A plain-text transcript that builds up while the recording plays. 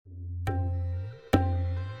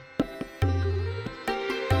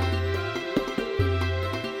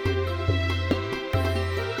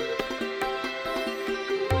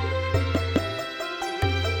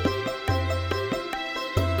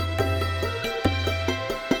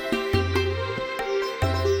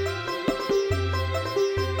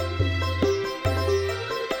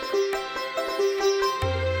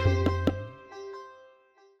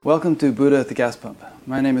Welcome to Buddha at the Gas Pump.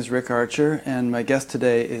 My name is Rick Archer, and my guest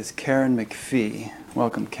today is Karen McPhee.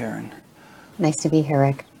 Welcome, Karen. Nice to be here,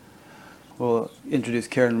 Rick. We'll introduce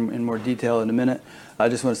Karen in more detail in a minute. I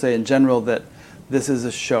just want to say in general that this is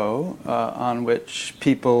a show on which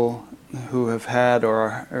people who have had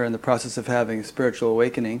or are in the process of having a spiritual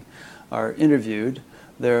awakening are interviewed.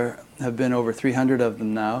 There have been over 300 of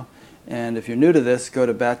them now. And if you're new to this, go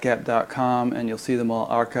to batgap.com and you'll see them all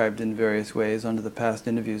archived in various ways under the past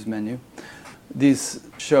interviews menu. These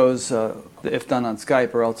shows, if done on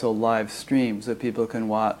Skype, are also live streams that people can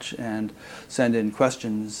watch and send in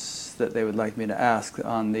questions that they would like me to ask.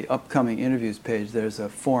 On the upcoming interviews page, there's a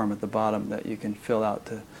form at the bottom that you can fill out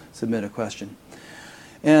to submit a question.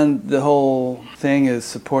 And the whole thing is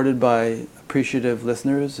supported by appreciative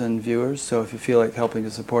listeners and viewers, so if you feel like helping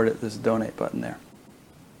to support it, there's a donate button there.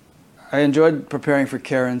 I enjoyed preparing for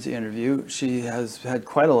Karen's interview. She has had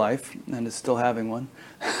quite a life and is still having one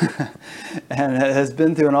and has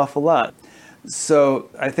been through an awful lot. So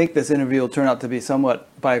I think this interview will turn out to be somewhat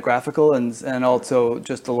biographical and also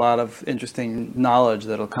just a lot of interesting knowledge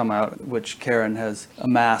that'll come out, which Karen has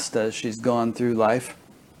amassed as she's gone through life.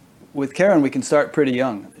 With Karen, we can start pretty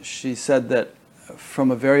young. She said that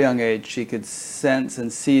from a very young age, she could sense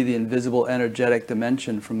and see the invisible energetic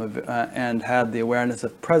dimension and had the awareness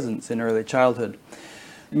of presence in early childhood.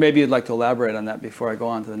 Maybe you'd like to elaborate on that before I go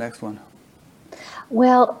on to the next one.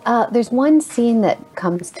 Well, there's one scene that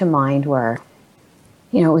comes to mind where,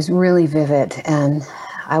 it was really vivid, and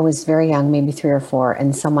I was very young, maybe 3 or 4,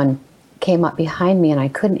 and someone came up behind me and I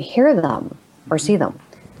couldn't hear them or see them,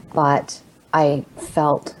 but I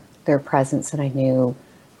felt their presence and I knew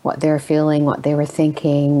what they were feeling, what they were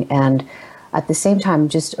thinking, and at the same time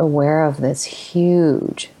just aware of this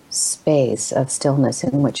huge space of stillness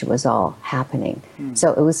in which it was all happening.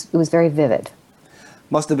 So it was very vivid.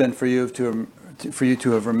 Must have been for you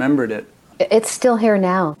to have remembered it. It's still here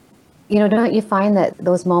now. Don't you find that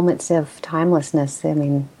those moments of timelessness,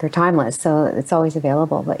 they're timeless, so it's always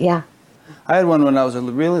available, but yeah. I had one when I was a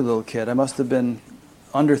really little kid. I must have been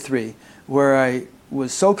under 3, where I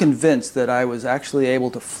was so convinced that I was actually able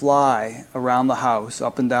to fly around the house,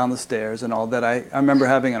 up and down the stairs and all that. I remember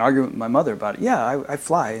having an argument with my mother about it. Yeah, I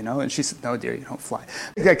fly, and she said, no, dear, you don't fly.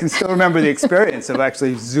 I can still remember the experience of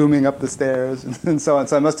actually zooming up the stairs and so on.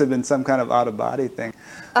 So it must have been some kind of out-of-body thing.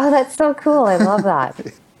 Oh, that's so cool. I love that.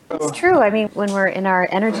 It's true. When we're in our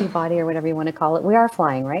energy body or whatever you want to call it, we are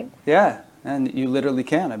flying, right? Yeah, and you literally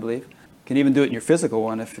can, I believe. You can even do it in your physical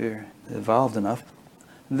one if you're evolved enough.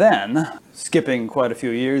 Then, skipping quite a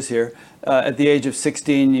few years here, at the age of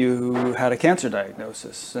 16, you had a cancer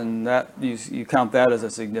diagnosis, and that you count that as a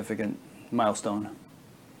significant milestone.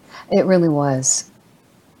 It really was.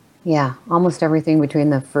 Yeah, almost everything between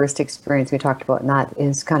the first experience we talked about and that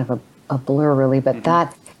is kind of a blur, really, but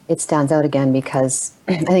that, it stands out again because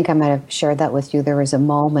I think I might have shared that with you. There was a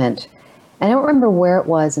moment, and I don't remember where it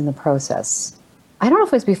was in the process. I don't know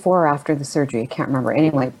if it was before or after the surgery. I can't remember.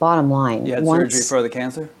 Anyway, bottom line. You had surgery for the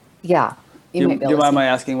cancer? Yeah. Do you mind my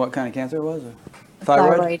asking what kind of cancer it was? Or?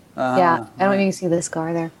 Thyroid? Yeah. I don't even see the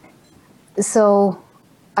scar there. So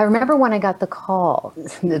I remember when I got the call,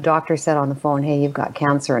 the doctor said on the phone, hey, you've got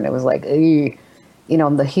cancer. And it was like, the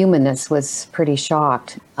humanness was pretty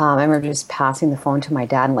shocked. I remember just passing the phone to my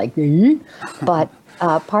dad and like, but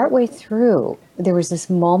partway through, there was this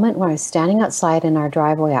moment when I was standing outside in our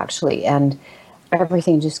driveway, actually, and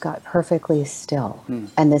everything just got perfectly still.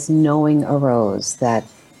 And this knowing arose that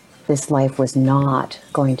this life was not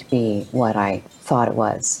going to be what I thought it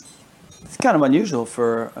was. It's kind of unusual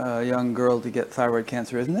for a young girl to get thyroid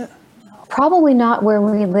cancer, isn't it? Probably not where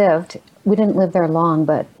we lived. We didn't live there long,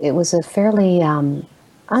 but it was a fairly, I don't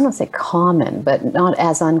want to say common, but not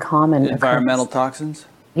as uncommon. Environmental toxins?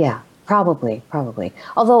 Yeah. Probably.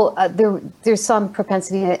 Although there's some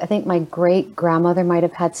propensity. I think my great-grandmother might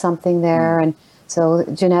have had something there, and so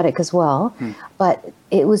genetic as well. But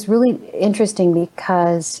it was really interesting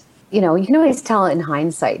because, you can always tell in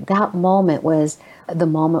hindsight, that moment was the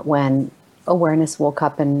moment when awareness woke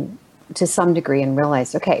up and to some degree and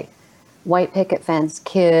realized, okay, white picket fence,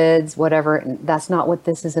 kids, whatever, and that's not what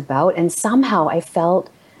this is about. And somehow I felt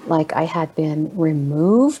like I had been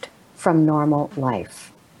removed from normal life.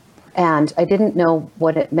 And I didn't know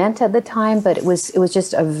what it meant at the time, but it was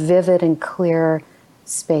just a vivid and clear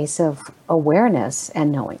space of awareness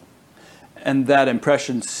and knowing. And that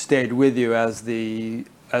impression stayed with you as the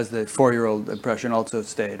 4-year-old impression also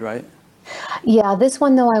stayed, right? Yeah, this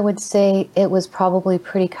one, though, I would say it was probably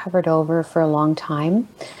pretty covered over for a long time.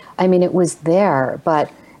 It was there, but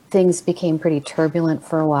things became pretty turbulent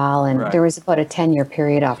for a while, and there was about a 10-year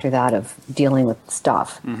period after that of dealing with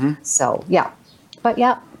stuff. So, yeah. But,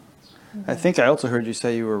 yeah. I think I also heard you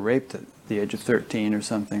say you were raped at the age of 13 or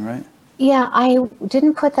something, right? Yeah, I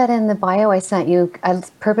didn't put that in the bio I sent you. I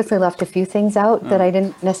purposely left a few things out that I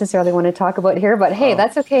didn't necessarily want to talk about here, but hey,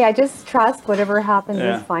 that's okay. I just trust whatever happens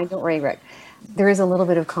is fine. Don't worry, Rick. There is a little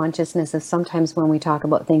bit of consciousness of sometimes when we talk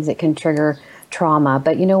about things that can trigger trauma,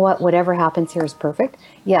 but you know what? Whatever happens here is perfect.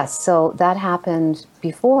 Yes, so that happened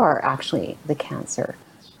before actually the cancer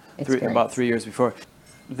experience. About 3 years before.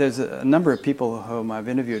 There's a number of people whom I've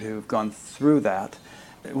interviewed who've gone through that.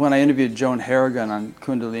 When I interviewed Joan Harrigan on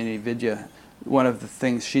Kundalini Vidya, one of the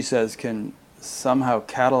things she says can somehow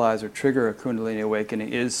catalyze or trigger a Kundalini awakening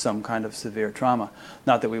is some kind of severe trauma.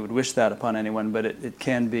 Not that we would wish that upon anyone, but it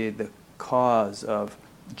can be the cause of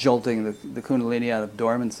jolting the Kundalini out of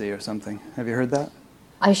dormancy or something. Have you heard that?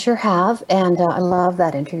 I sure have, and I love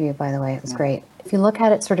that interview, by the way. It was great. If you look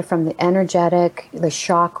at it sort of from the energetic, the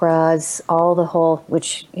chakras, all the whole,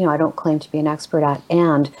 which, I don't claim to be an expert at,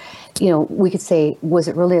 and, we could say, was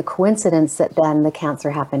it really a coincidence that then the cancer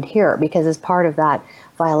happened here? Because as part of that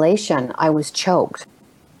violation, I was choked.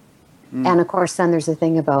 And of course, then there's the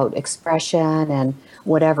thing about expression and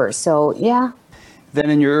whatever. So, yeah. Then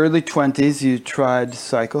in your early 20s, you tried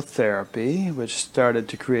psychotherapy, which started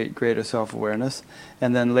to create greater self-awareness.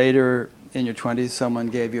 And then later in your 20s, someone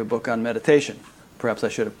gave you a book on meditation. Perhaps I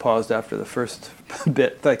should have paused after the first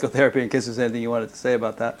bit, psychotherapy, in case there's anything you wanted to say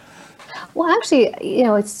about that. Well, actually,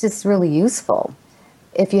 it's just really useful.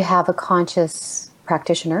 If you have a conscious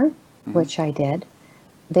practitioner, which I did,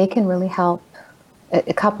 they can really help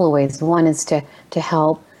a couple of ways. One is to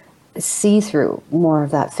help see through more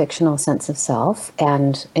of that fictional sense of self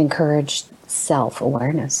and encourage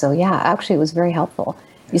self-awareness. So yeah, actually it was very helpful.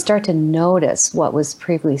 You start to notice what was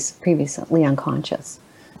previously unconscious.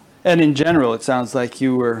 And in general, it sounds like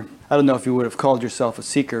you were, I don't know if you would have called yourself a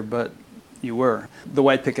seeker, but you were. The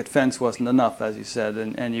white picket fence wasn't enough, as you said,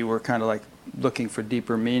 and you were kind of like looking for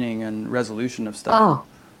deeper meaning and resolution of stuff. Oh,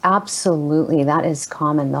 absolutely. That is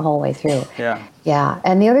common the whole way through. Yeah. Yeah.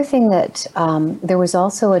 And the other thing that there was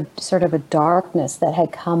also a sort of a darkness that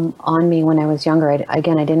had come on me when I was younger. I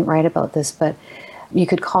didn't write about this, but you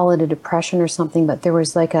could call it a depression or something, but there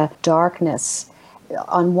was like a darkness.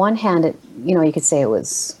 On one hand, you could say it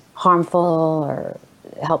was harmful or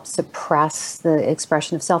helped suppress the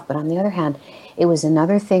expression of self. But on the other hand, it was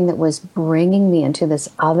another thing that was bringing me into this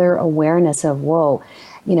other awareness of, whoa,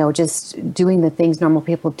 just doing the things normal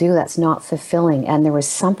people do, that's not fulfilling. And there was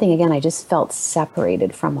something, again, I just felt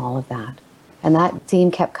separated from all of that. And that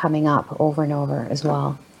theme kept coming up over and over as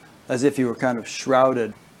well. As if you were kind of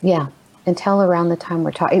shrouded. Yeah. Until around the time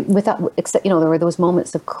we're talking, except, there were those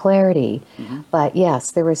moments of clarity. But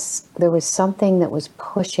yes, there was something that was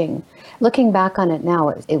pushing. Looking back on it now,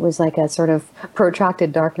 it was like a sort of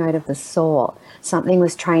protracted dark night of the soul. Something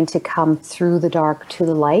was trying to come through the dark to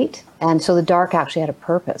the light. And so the dark actually had a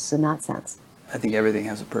purpose in that sense. I think everything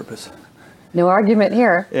has a purpose. No argument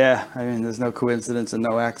here. Yeah, there's no coincidence and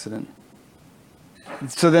no accident.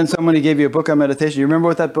 So then somebody gave you a book on meditation. You remember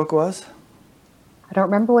what that book was? I don't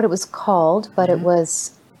remember what it was called, but it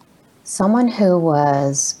was someone who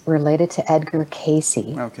was related to Edgar Cayce,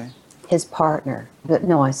 his partner. But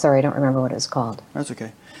no, I don't remember what it was called. That's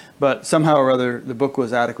okay. But somehow or other, the book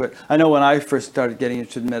was adequate. I know when I first started getting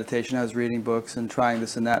interested in meditation, I was reading books and trying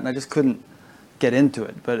this and that, and I just couldn't get into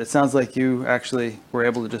it. But it sounds like you actually were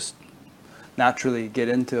able to just naturally get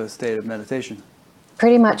into a state of meditation.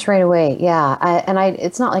 Pretty much right away, yeah.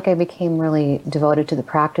 It's not like I became really devoted to the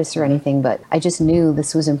practice or anything, but I just knew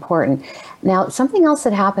this was important. Now, something else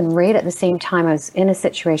that happened right at the same time, I was in a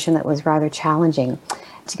situation that was rather challenging.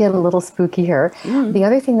 To get a little spooky here, the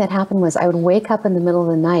other thing that happened was I would wake up in the middle of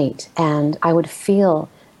the night and I would feel,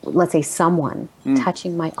 let's say, someone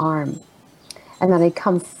touching my arm. And then I'd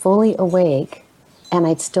come fully awake and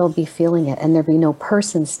I'd still be feeling it and there'd be no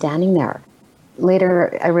person standing there.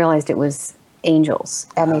 Later, I realized it was angels,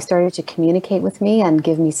 and they started to communicate with me and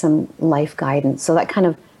give me some life guidance. So that kind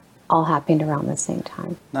of all happened around the same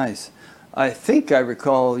time. Nice. I think I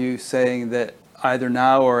recall you saying that either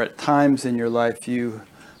now or at times in your life you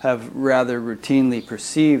have rather routinely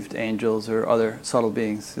perceived angels or other subtle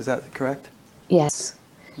beings. Is that correct? Yes.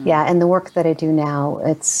 Yeah, and the work that I do now,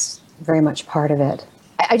 it's very much part of it.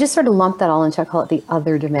 I just sort of lump that all into, I call it the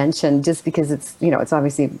other dimension, just because it's, it's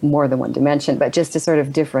obviously more than one dimension, but just to sort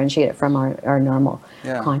of differentiate it from our normal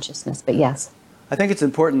consciousness. But yes. I think it's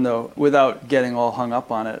important, though, without getting all hung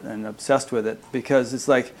up on it and obsessed with it, because it's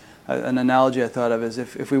like An analogy I thought of is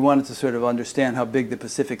if we wanted to sort of understand how big the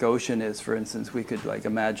Pacific Ocean is, for instance, we could like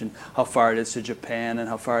imagine how far it is to Japan and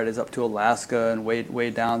how far it is up to Alaska and way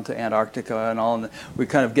down to Antarctica and all. And we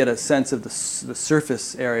kind of get a sense of the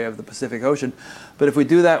surface area of the Pacific Ocean. But if we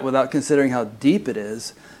do that without considering how deep it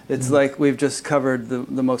is, it's like we've just covered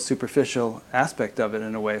the most superficial aspect of it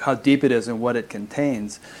in a way, how deep it is and what it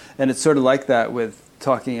contains. And it's sort of like that with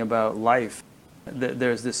talking about life.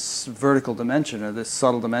 There's this vertical dimension or this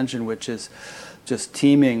subtle dimension which is just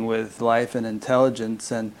teeming with life and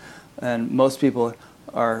intelligence, and most people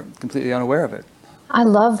are completely unaware of it. I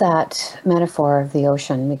love that metaphor of the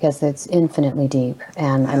ocean because it's infinitely deep,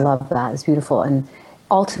 and I love that. It's beautiful, and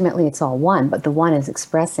ultimately it's all one, but the one is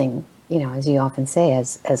expressing, as you often say,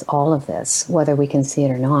 as all of this, whether we can see it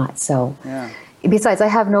or not. So besides, I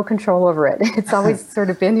have no control over it. It's always sort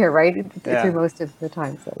of been here, right? Through most of the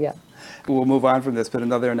time, so yeah. We'll move on from this, but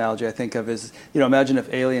another analogy I think of is, imagine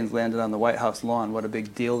if aliens landed on the White House lawn, what a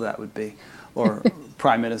big deal that would be. Or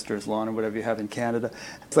Prime Minister's lawn or whatever you have in Canada.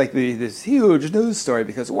 It's like this huge news story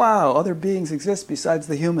because, wow, other beings exist besides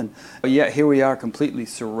the human. But yet here we are completely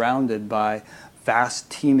surrounded by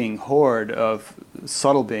vast teeming horde of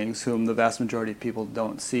subtle beings whom the vast majority of people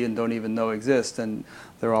don't see and don't even know exist, and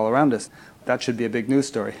they're all around us. That should be a big news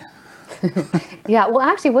story. Yeah, well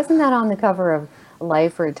actually, wasn't that on the cover of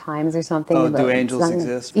Life or Times or something? Oh, do angels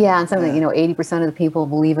exist? Yeah, and something, 80% of the people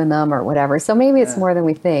believe in them or whatever. So maybe it's more than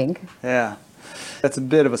we think. Yeah, that's a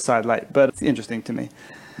bit of a sidelight, but it's interesting to me.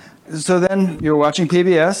 So then you're watching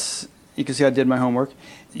PBS. You can see I did my homework.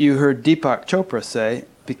 You heard Deepak Chopra say,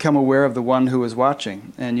 "Become aware of the one who is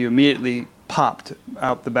watching," and you immediately popped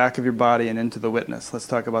out the back of your body and into the witness. Let's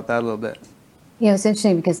talk about that a little bit. It's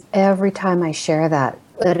interesting because every time I share that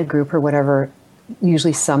at a group or whatever,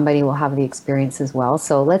 usually somebody will have the experience as well.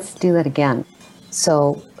 So let's do that again.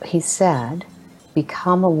 So he said,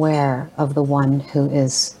 become aware of the one who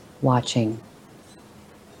is watching.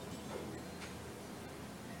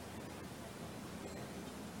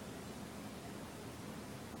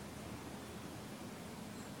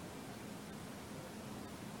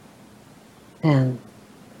 And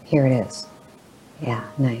here it is. Yeah,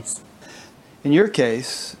 nice. In your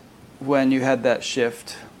case, when you had that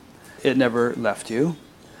shift, it never left you.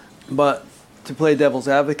 But to play devil's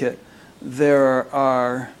advocate, there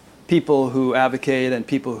are people who advocate and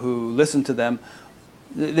people who listen to them.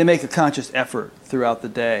 They make a conscious effort throughout the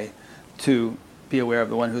day to be aware of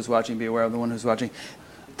the one who's watching, be aware of the one who's watching.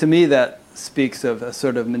 To me, that speaks of a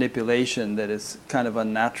sort of manipulation that is kind of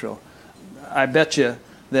unnatural. I bet you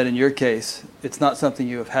that in your case, it's not something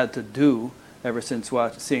you have had to do ever since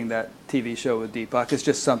seeing that TV show with Deepak. It's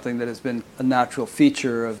just something that has been a natural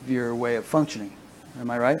feature of your way of functioning.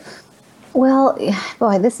 Am I right? Well,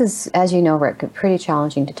 boy, this is, as you know, Rick, pretty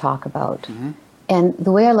challenging to talk about. Mm-hmm. And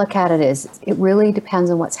the way I look at it is, it really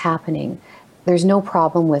depends on what's happening. There's no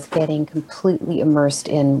problem with getting completely immersed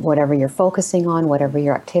in whatever you're focusing on, whatever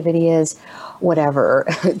your activity is, whatever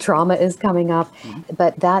trauma is coming up,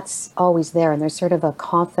 but that's always there, and there's sort of a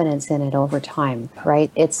confidence in it over time,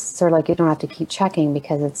 right? It's sort of like you don't have to keep checking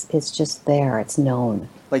because it's just there, it's known.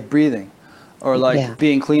 Like breathing, or like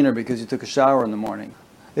being cleaner because you took a shower in the morning.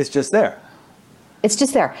 It's just there. It's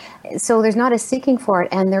just there. So there's not a seeking for it,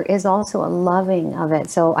 and there is also a loving of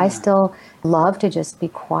it. So I still love to just be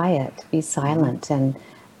quiet, be silent, and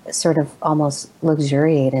sort of almost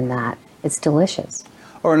luxuriate in that. It's delicious.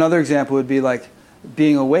 Or another example would be like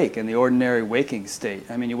being awake in the ordinary waking state.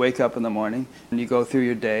 I mean, you wake up in the morning and you go through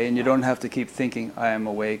your day and you don't have to keep thinking, I am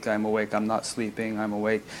awake, I'm not sleeping, I'm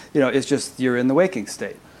awake. It's just you're in the waking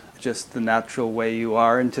state. Just the natural way you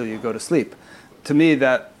are until you go to sleep. To me,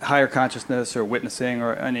 that higher consciousness or witnessing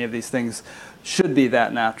or any of these things should be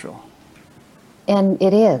that natural. And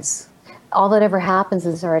it is. All that ever happens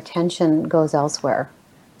is our attention goes elsewhere.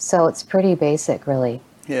 So it's pretty basic, really.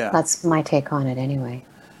 Yeah. That's my take on it anyway.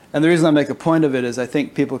 And the reason I make a point of it is I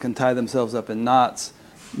think people can tie themselves up in knots,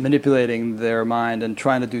 manipulating their mind and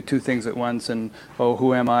trying to do two things at once, and, oh,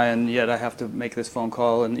 who am I, and yet I have to make this phone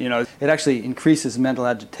call. And, it actually increases mental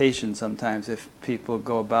agitation sometimes if people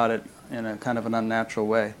go about it in a kind of an unnatural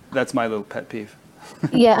way. That's my little pet peeve.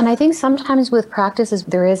 Yeah, and I think sometimes with practices,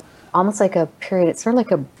 there is almost like a period, it's sort of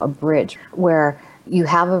like a bridge where you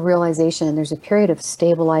have a realization and there's a period of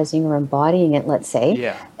stabilizing or embodying it, let's say.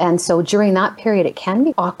 Yeah. And so during that period, it can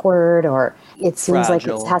be awkward, or it seems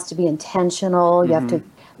fragile. like it has to be intentional. You have to,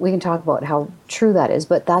 we can talk about how true that is,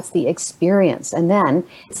 but that's the experience. And then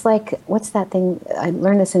it's like, what's that thing? I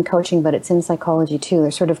learned this in coaching, but it's in psychology too.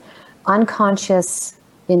 There's sort of unconscious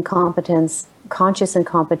incompetence, conscious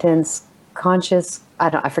incompetence, conscious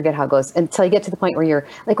I forget how it goes, until you get to the point where you're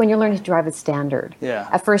like when you're learning to drive a standard. Yeah.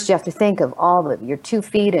 At first you have to think of all of your 2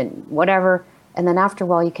 feet and whatever. And then after a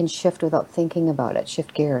while you can shift without thinking about it,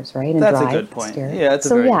 shift gears, right? And That's drive, a good point. steer. Yeah, that's a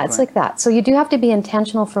so very yeah, good it's point. like that. So you do have to be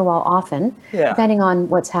intentional for a while often, Yeah. depending on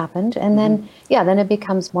what's happened. And then, then it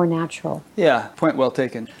becomes more natural. Yeah, point well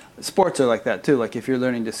taken. Sports are like that too. Like if you're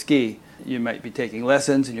learning to ski, you might be taking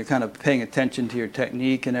lessons and you're kind of paying attention to your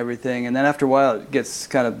technique and everything. And then after a while, it gets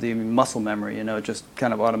kind of the muscle memory, just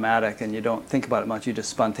kind of automatic, and you don't think about it much. You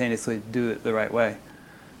just spontaneously do it the right way.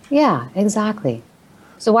 Yeah, exactly.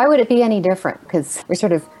 So why would it be any different? Because we're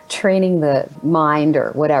sort of training the mind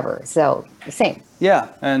or whatever. So the same. Yeah,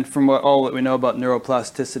 and from all that we know about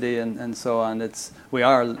neuroplasticity and so on, we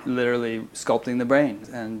are literally sculpting the brain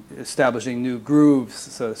and establishing new grooves,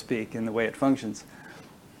 so to speak, in the way it functions.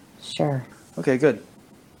 Sure. Okay, good.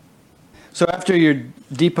 So after your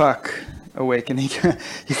Deepak awakening,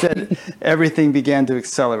 you said everything began to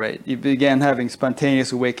accelerate. You began having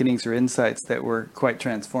spontaneous awakenings or insights that were quite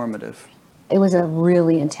transformative. It was a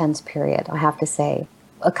really intense period, I have to say.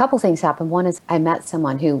 A couple things happened. One is I met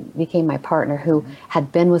someone who became my partner who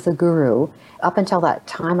had been with a guru. Up until that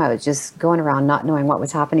time, I was just going around not knowing what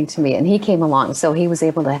was happening to me. And he came along, so he was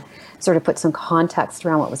able to sort of put some context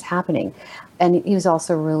around what was happening. And he was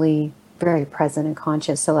also really very present and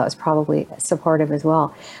conscious, so that was probably supportive as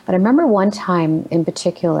well. But I remember one time in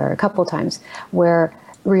particular, a couple of times, where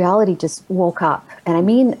reality just woke up. And I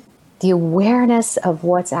mean, the awareness of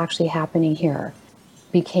what's actually happening here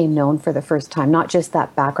became known for the first time, not just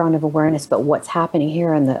that background of awareness, but what's happening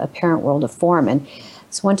here in the apparent world of form. And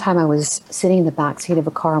so one time I was sitting in the back seat of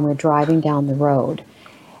a car and we were driving down the road.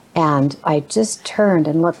 And I just turned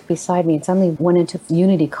and looked beside me and suddenly went into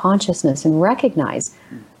unity consciousness and recognized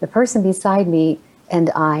the person beside me and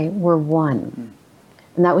I were one.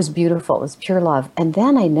 And that was beautiful. It was pure love. And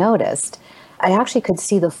then I noticed I actually could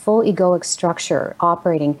see the full egoic structure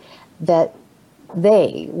operating, that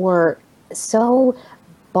they were so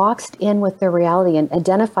boxed in with their reality and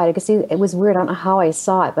identified. I could see it was weird. I don't know how I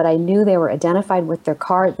saw it, but I knew they were identified with their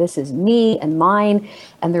car. This is me and mine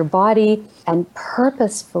and their body, and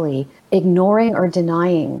purposefully ignoring or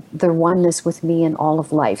denying their oneness with me and all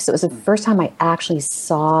of life. So it was the first time I actually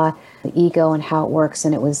saw the ego and how it works,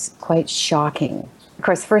 and it was quite shocking. Of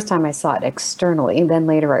course, the first time I saw it externally, and then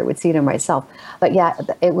later I would see it in myself. But yeah,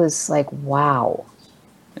 it was like, wow.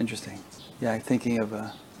 Interesting. Yeah, I'm thinking of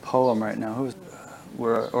a poem right now.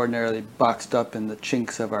 We're ordinarily boxed up in the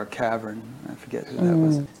chinks of our cavern. I forget who that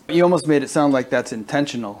was. You almost made it sound like that's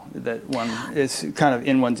intentional, that one is kind of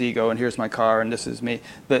in one's ego, and here's my car, and this is me.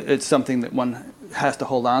 That it's something that one has to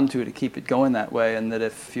hold on to keep it going that way, and that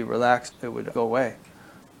if you relaxed, it would go away.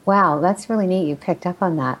 Wow, that's really neat. You picked up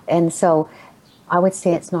on that. And so I would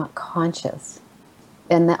say it's not conscious.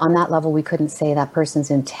 And on that level, we couldn't say that person's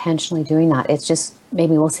intentionally doing that. It's just,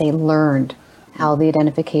 maybe we'll say, learned how the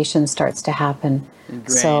identification starts to happen.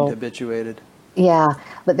 Ingrained, habituated. Yeah,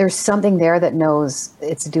 but there's something there that knows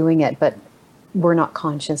it's doing it, but we're not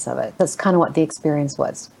conscious of it. That's kind of what the experience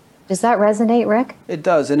was. Does that resonate, Rick? It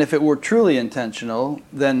does, and if it were truly intentional,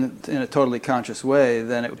 then in a totally conscious way,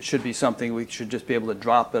 then it should be something we should just be able to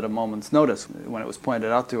drop at a moment's notice when it was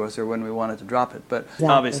pointed out to us or when we wanted to drop it. But Exactly.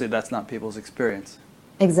 Obviously that's not people's experience.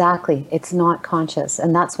 Exactly. It's not conscious.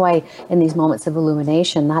 And that's why in these moments of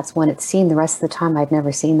illumination, that's when it's seen. The rest of the time, I'd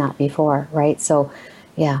never seen that before, right? So,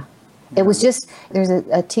 yeah. It was just, there's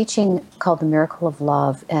a teaching called The Miracle of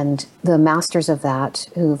Love, and the masters of that,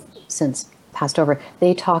 who've since passed over,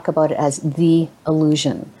 they talk about it as the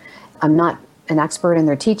illusion. I'm not an expert in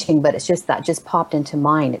their teaching, but it's just that just popped into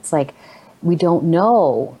mind. It's like, we don't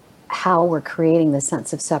know how we're creating the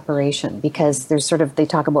sense of separation, because there's sort of, they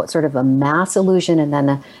talk about sort of a mass illusion and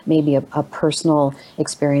then maybe a personal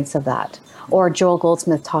experience of that. Or Joel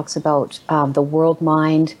Goldsmith talks about the world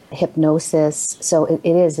mind, hypnosis. So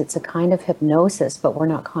it's a kind of hypnosis, but we're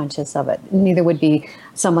not conscious of it. Neither would be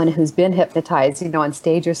someone who's been hypnotized, on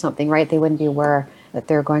stage or something, right? They wouldn't be aware that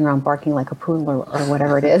they're going around barking like a poodle or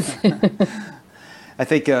whatever it is. I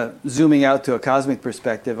think zooming out to a cosmic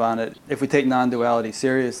perspective on it, if we take non-duality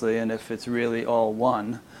seriously, and if it's really all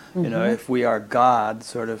one, if we are God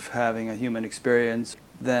sort of having a human experience,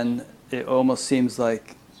 then it almost seems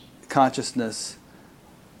like consciousness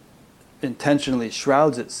intentionally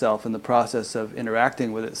shrouds itself in the process of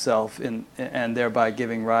interacting with itself and thereby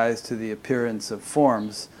giving rise to the appearance of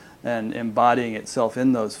forms and embodying itself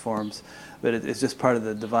in those forms. But it's just part of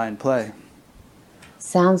the divine play.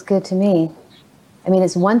 Sounds good to me. I mean,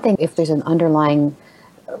 it's one thing if there's an underlying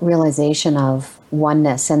realization of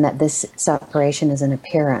oneness and that this separation is an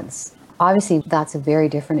appearance. Obviously, that's a very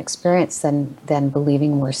different experience than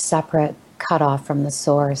believing we're separate, cut off from the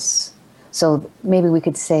source. So maybe we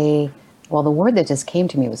could say, well, the word that just came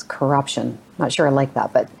to me was corruption. Not sure I like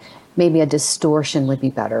that, but maybe a distortion would be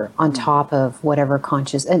better on top of whatever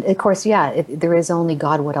conscious. And of course, yeah, if there is only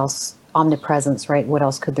God, what else? Omnipresence, right? What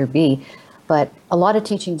else could there be? But a lot of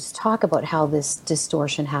teachings talk about how this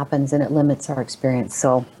distortion happens and it limits our experience.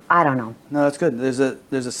 So I don't know. No, that's good. There's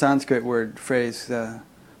a Sanskrit word phrase,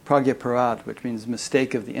 pragyaparat, which means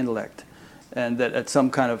mistake of the intellect, and that at some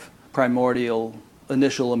kind of primordial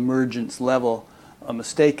initial emergence level, a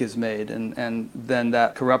mistake is made, and then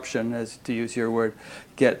that corruption, as to use your word,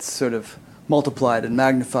 gets sort of multiplied and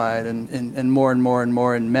magnified and more and more and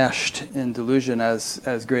more enmeshed in delusion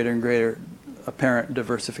as greater and greater apparent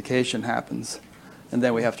diversification happens. And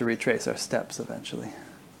then we have to retrace our steps eventually.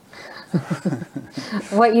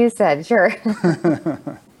 What you said, sure.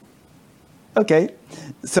 Okay,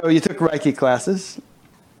 so you took Reiki classes.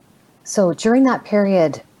 So during that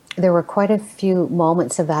period, there were quite a few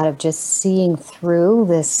moments of that, of just seeing through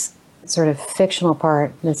this sort of fictional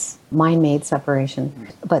part, this mind-made separation.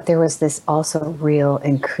 But there was this also real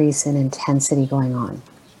increase in intensity going on.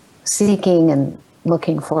 Seeking and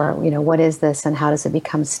looking for, what is this and how does it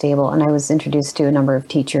become stable? And I was introduced to a number of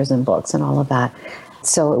teachers and books and all of that.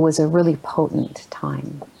 So it was a really potent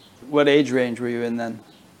time. What age range were you in then?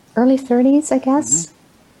 Early 30s, I guess. Mm-hmm.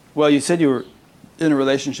 Well, you said you were in a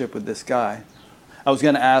relationship with this guy. I was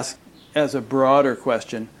going to ask, as a broader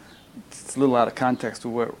question, it's a little out of context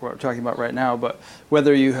of what we're talking about right now, but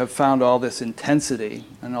whether you have found all this intensity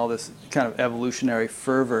and all this kind of evolutionary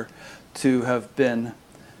fervor to have been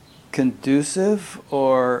conducive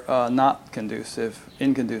or not conducive,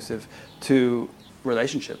 inconducive to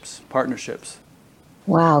relationships, partnerships.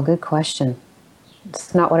 Wow, good question.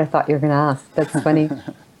 It's not what I thought you were going to ask. That's funny.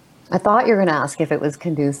 I thought you were going to ask if it was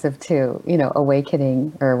conducive to,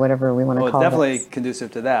 awakening or whatever we want to call it. Well, it's definitely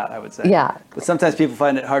conducive to that, I would say. Yeah. But sometimes people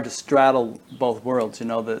find it hard to straddle both worlds,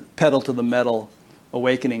 the pedal to the metal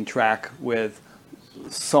awakening track with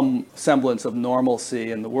some semblance of normalcy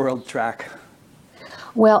in the world track.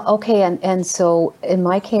 Well, okay, and so in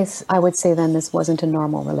my case, I would say then this wasn't a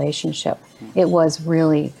normal relationship. It was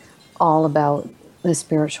really all about the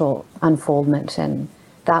spiritual unfoldment, and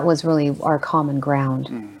that was really our common ground.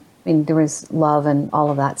 I mean, there was love and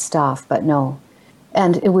all of that stuff, but no.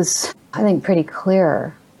 And it was, I think, pretty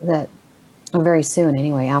clear that very soon,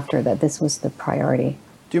 anyway, after that, this was the priority.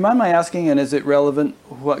 Do you mind my asking, and is it relevant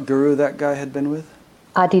what guru that guy had been with?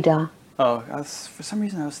 Adida. Oh, for some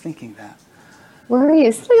reason I was thinking that. Where are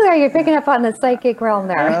you? Look there, you're picking up on the psychic realm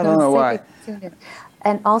there. I don't know why.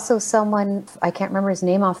 And also someone, I can't remember his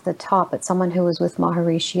name off the top, but someone who was with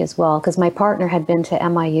Maharishi as well, because my partner had been to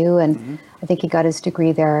MIU, and I think he got his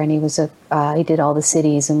degree there, and he was he did all the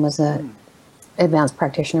cities and was a advanced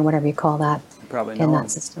practitioner, whatever you call that, probably know in him. that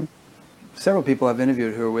system. Several people I've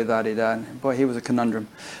interviewed who were with Adida, and boy, he was a conundrum.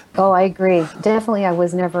 Oh, I agree. Definitely, I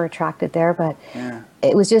was never attracted there, but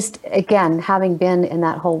it was just, again, having been in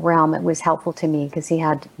that whole realm, it was helpful to me because he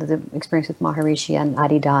had the experience with Maharishi and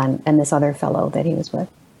Adida and this other fellow that he was with.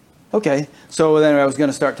 Okay, so then I was going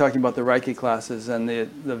to start talking about the Reiki classes and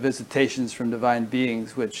the visitations from divine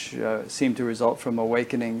beings, which seemed to result from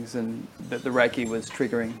awakenings and that the Reiki was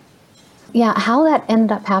triggering. Yeah, how that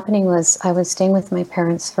ended up happening was I was staying with my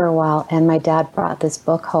parents for a while, and my dad brought this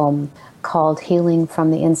book home called Healing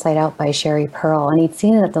from the Inside Out by Sherry Pearl, and he'd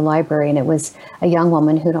seen it at the library, and it was a young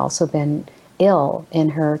woman who'd also been ill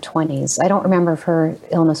in her 20s. I don't remember if her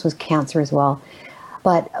illness was cancer as well,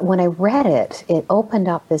 but when I read it, it opened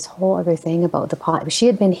up this whole other thing about the pot. She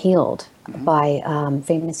had been healed by a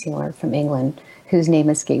famous healer from England, whose name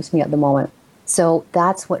escapes me at the moment. So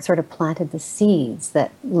that's what sort of planted the seeds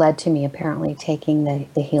that led to me apparently taking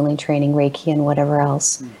the healing training, Reiki and whatever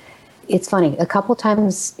else. It's funny, a couple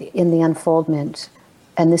times in the unfoldment,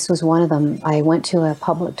 and this was one of them, I went to a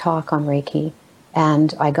public talk on Reiki,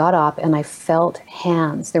 and I got up and I felt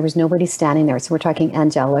hands. There was nobody standing there, so we're talking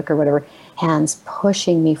angelic or whatever, hands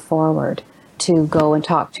pushing me forward to go and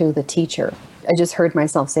talk to the teacher. I just heard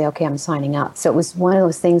myself say, okay, I'm signing up. So it was one of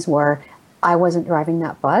those things where I wasn't driving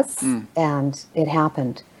that bus, and it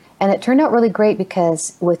happened. And it turned out really great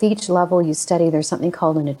because with each level you study, there's something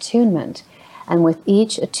called an attunement. And with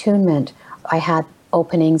each attunement, I had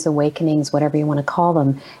openings, awakenings, whatever you want to call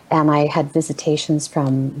them. And I had visitations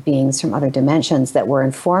from beings from other dimensions that were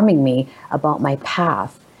informing me about my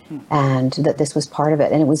path and that this was part of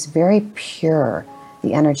it. And it was very pure,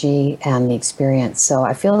 the energy and the experience. So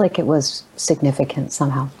I feel like it was significant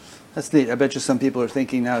somehow. That's neat. I bet you some people are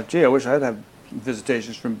thinking now, gee, I wish I'd have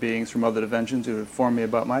visitations from beings from other dimensions who would inform me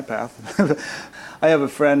about my path. I have a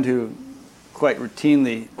friend who quite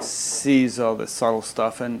routinely sees all this subtle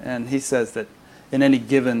stuff, and he says that in any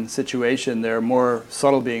given situation, there are more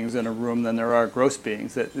subtle beings in a room than there are gross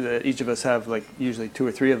beings, that each of us have like usually 2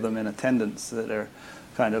 or 3 of them in attendance that are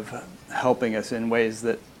kind of helping us in ways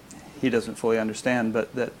that he doesn't fully understand,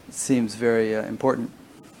 but that seems very important.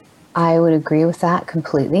 I would agree with that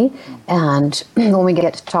completely. And when we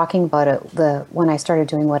get to talking about it, when I started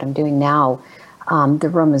doing what I'm doing now, the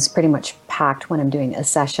room is pretty much packed when I'm doing a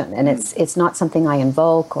session, and it's not something I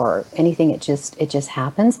invoke or anything. It just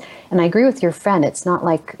happens. And I agree with your friend. It's not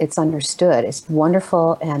like it's understood. It's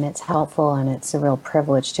wonderful and it's helpful, and it's a real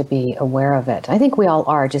privilege to be aware of it. I think we all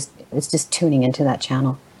are. It's just tuning into that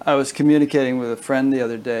channel. I was communicating with a friend the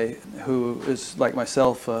other day who is like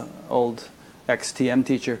myself, an old ex-TM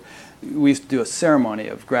teacher. We used to do a ceremony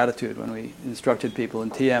of gratitude when we instructed people in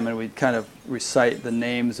TM, and we'd kind of recite the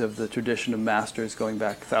names of the tradition of masters going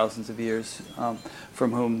back thousands of years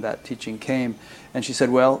from whom that teaching came. And she said,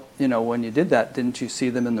 well, when you did that, didn't you see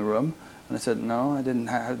them in the room? And I said, no, I didn't.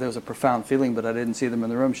 There was a profound feeling, but I didn't see them in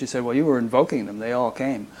the room. She said, well, you were invoking them. They all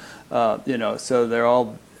came. So they're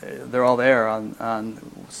all there on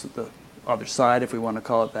the other side, if we want to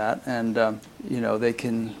call it that. And, they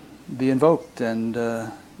can be invoked and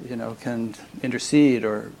can intercede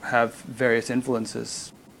or have various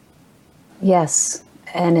influences. Yes,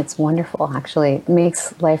 and it's wonderful, actually. It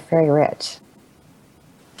makes life very rich.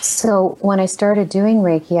 So when I started doing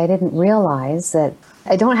Reiki, I didn't realize that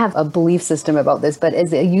I don't have a belief system about this, but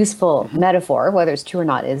as a useful metaphor, whether it's true or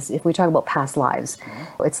not, is if we talk about past lives,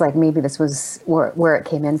 it's like maybe this was where it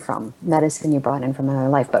came in from, medicine you brought in from another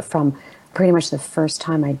life. But from pretty much the first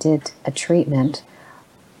time I did a treatment,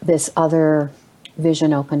 this other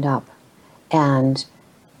vision opened up, and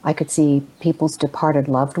I could see people's departed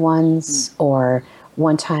loved ones. Or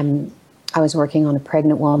one time I was working on a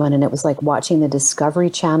pregnant woman, and it was like watching the Discovery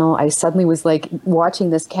Channel. I suddenly was like watching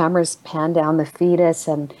this cameras pan down the fetus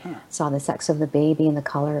and saw the sex of the baby and the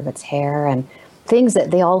color of its hair and things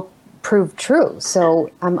that they all proved true. So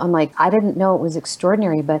I'm like, I didn't know it was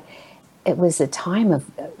extraordinary, but it was a time of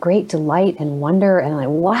great delight and wonder, and like,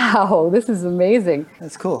 wow, this is amazing.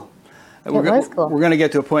 That's cool. Was cool. We're going to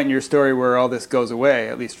get to a point in your story where all this goes away,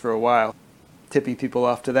 at least for a while, tipping people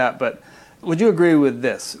off to that. But would you agree with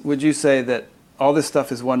this? Would you say that all this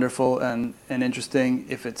stuff is wonderful and interesting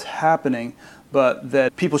if it's happening, but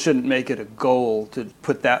that people shouldn't make it a goal to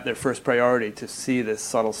put that their first priority, to see this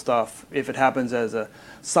subtle stuff? If it happens as a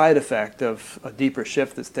side effect of a deeper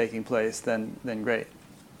shift that's taking place, then great.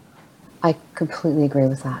 I completely agree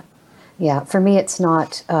with that. Yeah, for me, it's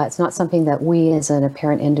not something that we as an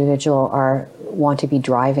apparent individual want to be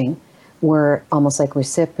driving. We're almost like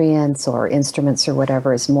recipients or instruments or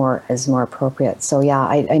whatever is more appropriate. So yeah,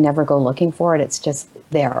 I never go looking for it. It's just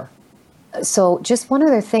there. So just one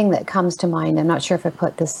other thing that comes to mind, I'm not sure if I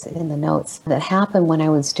put this in the notes, that happened when I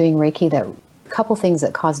was doing Reiki, that a couple things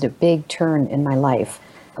that caused a big turn in my life.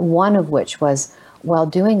 One of which was while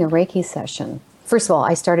doing a Reiki session. First of all,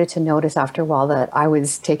 I started to notice after a while that I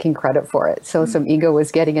was taking credit for it. So some ego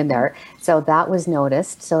was getting in there. So that was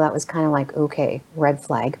noticed. So that was kind of like, okay, red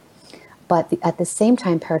flag. But at the same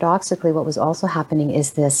time, paradoxically, what was also happening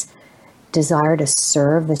is this desire to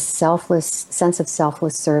serve, this sense of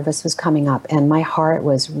selfless service was coming up. And my heart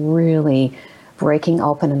was really breaking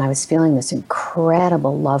open, and I was feeling this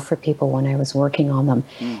incredible love for people when I was working on them.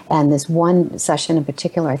 And this one session in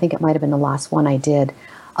particular, I think it might have been the last one I did,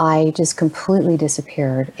 I just completely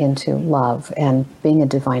disappeared into love and being a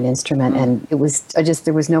divine instrument. And it was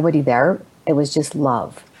there was nobody there. It was just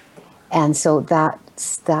love. And so that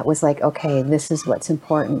was like, okay, this is what's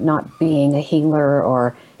important, not being a healer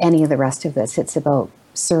or any of the rest of this. It's about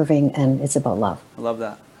serving and it's about love. I love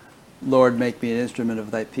that. Lord, make me an instrument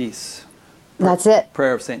of thy peace. That's it.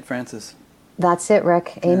 Prayer of St. Francis. That's it,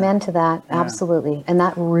 Rick. Amen to that. Yeah. Absolutely. And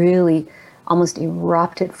that really almost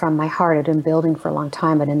erupted from my heart. It had been building for a long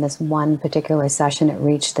time, but in this one particular session, it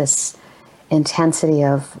reached this intensity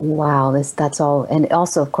of, wow, that's all. And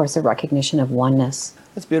also, of course, a recognition of oneness.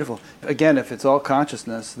 That's beautiful. Again, if it's all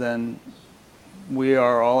consciousness, then we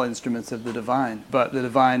are all instruments of the divine. But the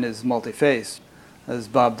divine is multi-faced. As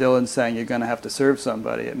Bob Dylan sang, you're going to have to serve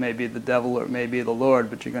somebody. It may be the devil or it may be the Lord,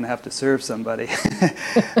 but you're going to have to serve somebody.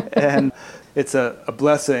 And it's a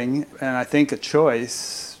blessing, and I think a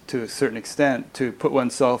choice to a certain extent, to put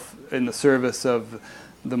oneself in the service of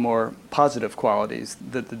the more positive qualities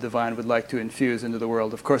that the divine would like to infuse into the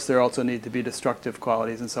world. Of course, there also need to be destructive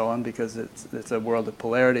qualities and so on, because it's a world of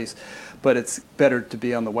polarities. But it's better to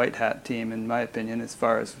be on the white hat team, in my opinion, as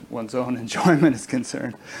far as one's own enjoyment is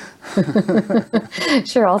concerned.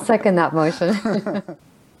 Sure, I'll second that motion.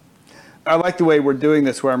 I like the way we're doing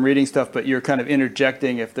this, where I'm reading stuff, but you're kind of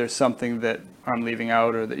interjecting if there's something that I'm leaving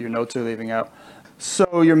out or that your notes are leaving out.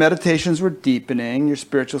 So your meditations were deepening, your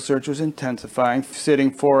spiritual search was intensifying,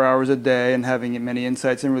 sitting 4 hours a day and having many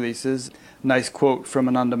insights and releases. Nice quote from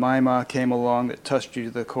Anandamayi Ma came along that touched you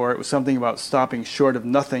to the core. It was something about stopping short of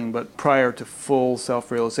nothing but prior to full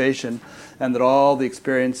self-realization, and that all the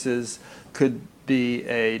experiences could be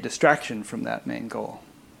a distraction from that main goal.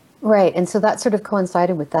 Right. And so that sort of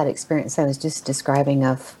coincided with that experience I was just describing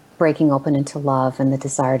of breaking open into love and the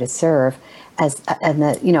desire to serve and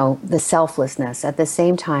the selflessness. At the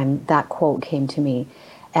same time, that quote came to me,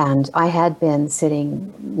 and I had been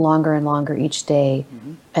sitting longer and longer each day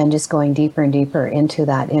and just going deeper and deeper into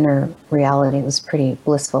that inner reality. It was pretty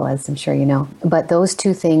blissful, as I'm sure you know. But those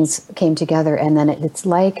two things came together, and then it's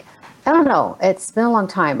like, I don't know, it's been a long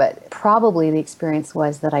time, but probably the experience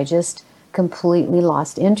was that I just completely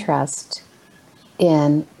lost interest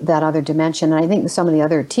in that other dimension. And I think some of the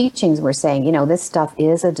other teachings were saying, this stuff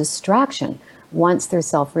is a distraction. Once there's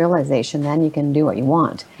self-realization, then you can do what you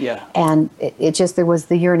want. Yeah. And it just,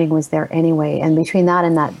 the yearning was there anyway. And between that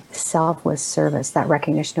and that selfless service, that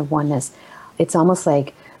recognition of oneness, it's almost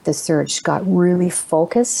like the search got really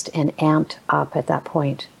focused and amped up at that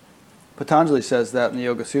point. Patanjali says that in the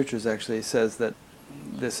Yoga Sutras, actually. He says that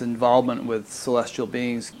this involvement with celestial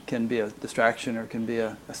beings can be a distraction or can be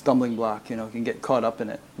a stumbling block, can get caught up in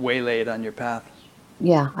it, waylaid on your path.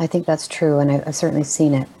 Yeah, I think that's true, and I've certainly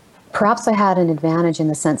seen it. Perhaps I had an advantage in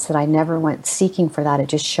the sense that I never went seeking for that. It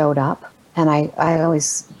just showed up, and I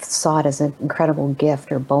always saw it as an incredible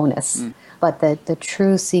gift or bonus. But the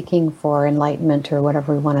true seeking for enlightenment, or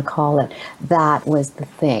whatever we want to call it, that was the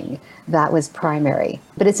thing. That was primary.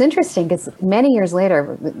 But it's interesting because many years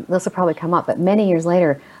later, this will probably come up, but many years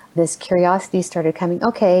later, this curiosity started coming,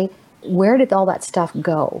 okay, where did all that stuff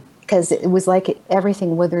go? Because it was like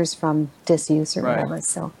everything withers from disuse or whatever.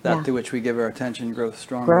 So that to which we give our attention grows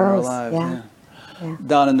stronger in our lives. Yeah.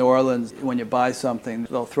 Down in New Orleans, when you buy something,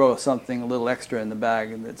 they'll throw something a little extra in the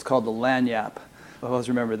bag, and it's called the lagniappe. I always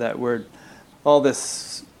remember that word. All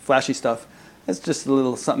this flashy stuff, it's just a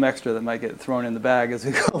little something extra that might get thrown in the bag as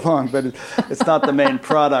we go along, but it's not the main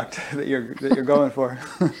product that you're going for.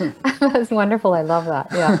 That's wonderful. I love that.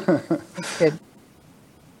 Yeah, that's good.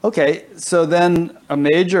 Okay, so then a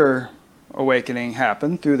major awakening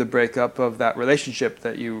happened through the breakup of that relationship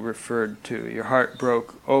that you referred to. Your heart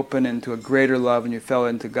broke open into a greater love, and you fell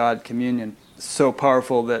into God communion. So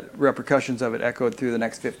powerful that repercussions of it echoed through the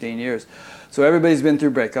next 15 years. So everybody's been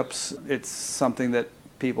through breakups. It's something that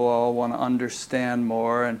people all want to understand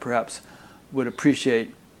more, and perhaps would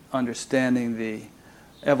appreciate understanding the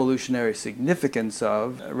evolutionary significance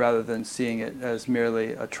of, rather than seeing it as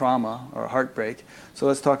merely a trauma or a heartbreak. So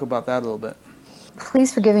let's talk about that a little bit.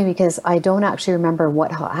 Please forgive me because I don't actually remember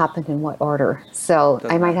what happened in what order. So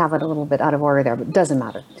I might have it a little bit out of order there, but it doesn't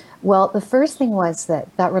matter. Well, the first thing was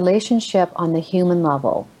that relationship on the human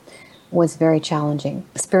level was very challenging.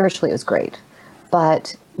 Spiritually, it was great,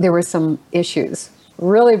 but there were some issues,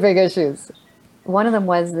 really big issues. One of them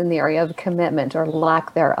was in the area of commitment or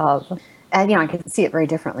lack thereof. And, I can see it very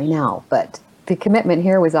differently now, but the commitment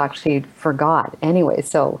here was actually for God anyway.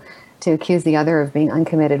 So to accuse the other of being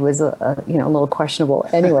uncommitted was a little questionable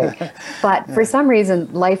anyway. But for some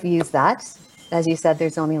reason, life used that. As you said,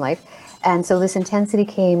 there's only life. And so this intensity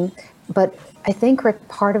came, but I think, Rick,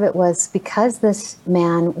 part of it was because this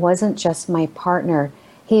man wasn't just my partner,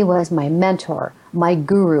 he was my mentor, my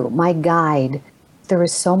guru, my guide. There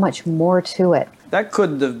was so much more to it. That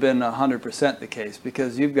couldn't have been 100% the case,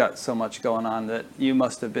 because you've got so much going on that you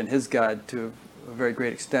must have been his guide to a very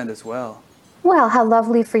great extent as well. Well, how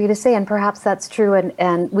lovely for you to say, and perhaps that's true,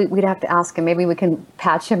 and we'd have to ask him. Maybe we can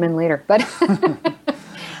patch him in later. But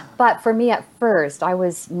but for me at first, I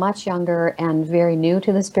was much younger and very new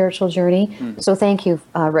to the spiritual journey. So thank you,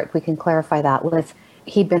 Rick. We can clarify that.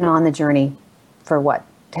 He'd been on the journey for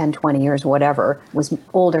 10, 20 years, whatever, was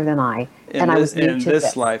older than I. I was new to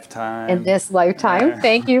this lifetime. In this lifetime. Yeah.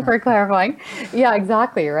 Thank you for clarifying. Yeah,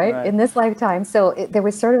 exactly, right? In this lifetime. So there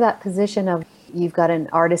was sort of that position of, you've got an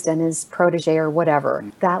artist and his protege or whatever.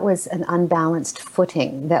 That was an unbalanced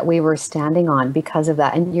footing that we were standing on because of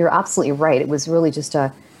that. And you're absolutely right. It was really just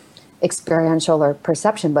a experiential or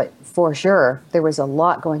perception, but for sure, there was a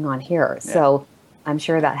lot going on here. Yeah. So I'm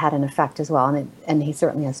sure that had an effect as well. And he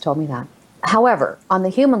certainly has told me that. However, on the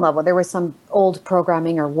human level, there was some old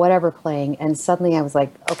programming or whatever playing, and suddenly I was like,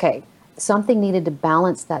 okay, something needed to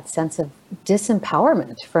balance that sense of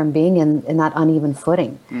disempowerment from being in that uneven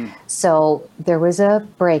footing. So there was a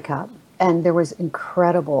breakup, and there was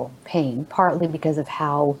incredible pain, partly because of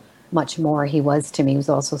how much more he was to me. He was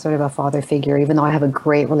also sort of a father figure, even though I have a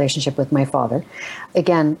great relationship with my father.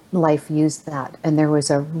 Again, life used that, and there was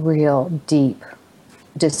a real deep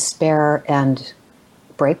despair and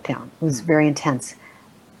breakdown. It was very intense.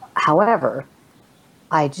 However,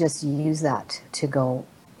 I just used that to go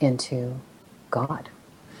into God.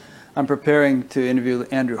 I'm preparing to interview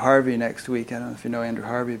Andrew Harvey next week. I don't know if you know Andrew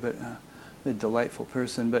Harvey, but a delightful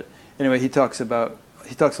person. But anyway, he talks a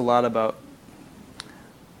lot about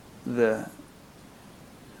the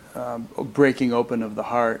breaking open of the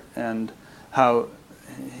heart, and how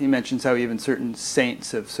he mentions how even certain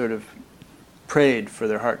saints have sort of prayed for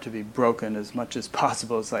their heart to be broken as much as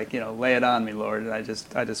possible. It's like, lay it on me, Lord, and I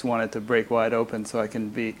just want it to break wide open so I can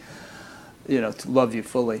be, to love you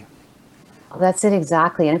fully. That's it,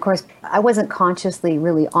 exactly. And of course, I wasn't consciously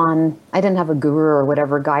really I didn't have a guru or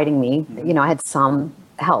whatever guiding me. I had some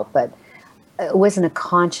help, but it wasn't a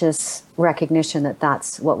conscious recognition that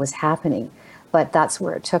that's what was happening. But that's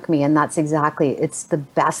where it took me. And it's the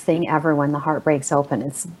best thing ever when the heart breaks open.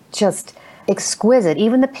 It's just exquisite.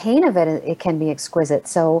 Even the pain of it can be exquisite.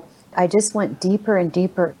 So I just went deeper and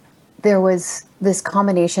deeper. There was this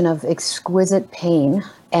combination of exquisite pain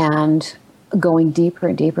and going deeper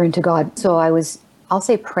and deeper into God. So I'll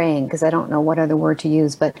say praying, because I don't know what other word to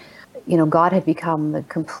use, but God had become the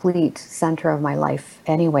complete center of my life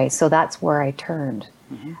anyway. So that's where I turned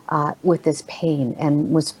with this pain,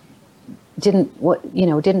 and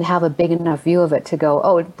didn't have a big enough view of it to go,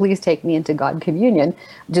 oh, please take me into God communion.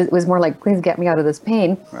 It was more like, please get me out of this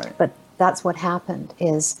pain. Right. But that's what happened,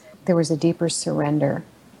 is there was a deeper surrender.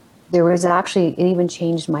 There was actually, it even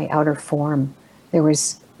changed my outer form. There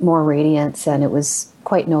was more radiance, and it was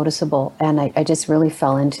quite noticeable. And I just really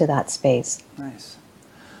fell into that space. Nice.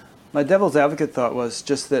 My devil's advocate thought was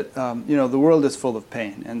just that, the world is full of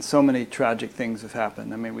pain, and so many tragic things have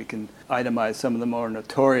happened. I mean, we can itemize some of the more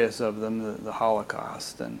notorious of them, the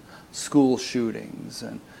Holocaust and school shootings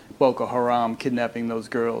and Boko Haram kidnapping those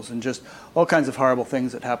girls, and just all kinds of horrible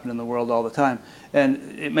things that happen in the world all the time.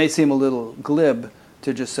 And it may seem a little glib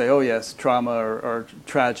to just say, oh yes, trauma or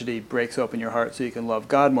tragedy breaks open your heart so you can love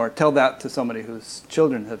God more. Tell that to somebody whose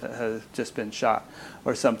children have just been shot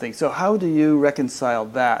or something. So how do you reconcile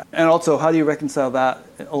that? And also, how do you reconcile that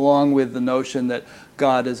along with the notion that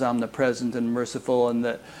God is omnipresent and merciful, and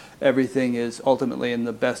that everything is ultimately in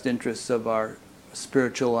the best interests of our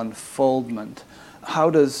spiritual unfoldment? How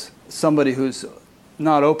does somebody who's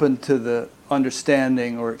not open to the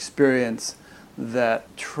understanding or experience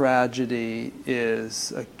that tragedy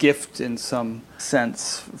is a gift in some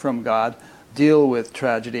sense from God deal with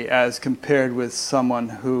tragedy as compared with someone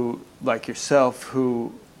who, like yourself,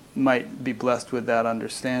 who might be blessed with that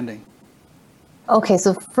understanding? Okay,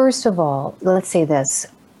 so first of all, let's say this.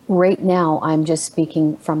 Right now, I'm just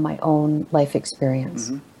speaking from my own life experience.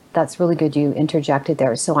 Mm-hmm. That's really good you interjected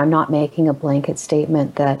there. So I'm not making a blanket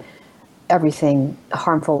statement that everything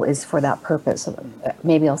harmful is for that purpose.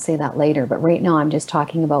 Maybe I'll say that later, but right now I'm just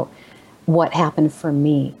talking about what happened for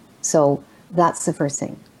me. So that's the first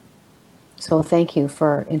thing. So thank you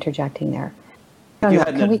for interjecting there. You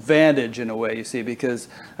had an advantage in a way, you see, because,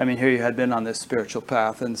 here you had been on this spiritual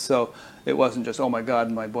path, and so it wasn't just, oh my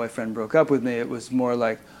God, my boyfriend broke up with me. It was more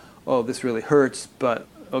like, oh, this really hurts, but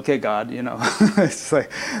okay, God, It's like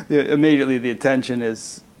immediately the attention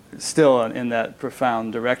is still in that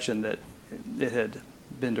profound direction that it had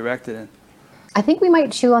been directed in. I think we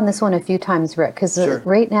might chew on this one a few times, Rick, because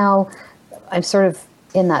right now I'm sort of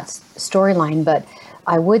in that storyline, but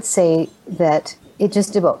I would say that it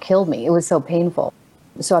just about killed me. It was so painful.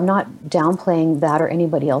 So I'm not downplaying that or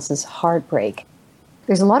anybody else's heartbreak.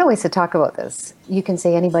 There's a lot of ways to talk about this. You can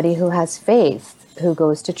say anybody who has faith, who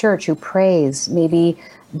goes to church, who prays, maybe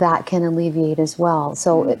that can alleviate as well.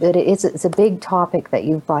 So it's a big topic that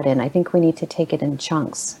you've brought in. I think we need to take it in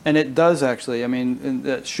chunks. And it does actually. In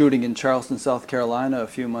that shooting in Charleston, South Carolina a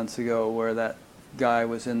few months ago, where that guy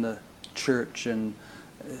was in the church and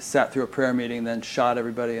sat through a prayer meeting and then shot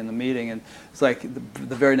everybody in the meeting. And it's like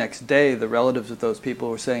the very next day, the relatives of those people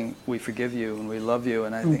were saying, we forgive you and we love you.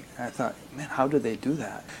 And I thought, man, how did they do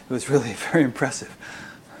that? It was really very impressive.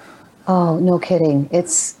 Oh, no kidding.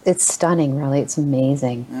 It's stunning, really. It's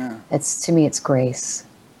amazing. Yeah. To me, it's grace.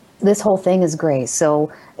 This whole thing is grace.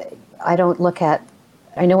 So I don't look at,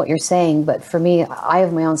 I know what you're saying, but for me, I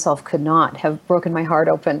of my own self could not have broken my heart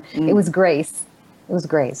open. It was grace. It was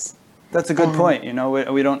grace. That's a good point.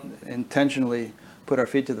 We don't intentionally put our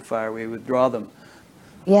feet to the fire. We withdraw them.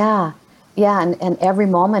 Yeah. And every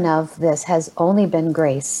moment of this has only been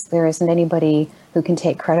grace. There isn't anybody who can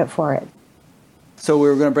take credit for it. So we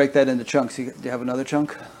were going to break that into chunks. Do you have another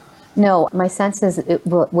chunk? No, my sense is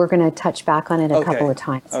we're going to touch back on it a couple Okay. of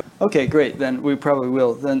times. Okay, great. Then we probably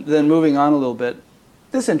will. Then moving on a little bit.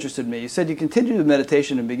 This interested me. You said you continued with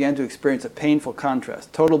meditation and began to experience a painful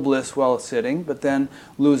contrast. Total bliss while sitting, but then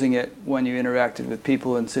losing it when you interacted with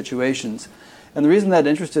people and situations. And the reason that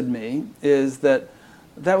interested me is that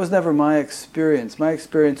that was never my experience. My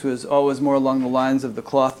experience was always more along the lines of the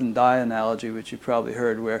cloth and dye analogy, which you probably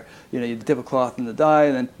heard, where you dip a cloth in the dye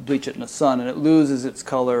and then bleach it in the sun, and it loses its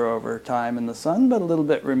color over time in the sun, but a little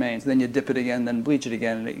bit remains. Then you dip it again, then bleach it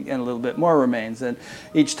again, and a little bit more remains. And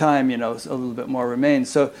each time, a little bit more remains.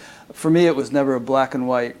 So for me, it was never a black and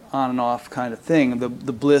white, on and off kind of thing. The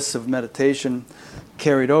bliss of meditation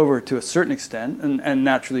carried over to a certain extent and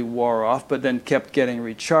naturally wore off, but then kept getting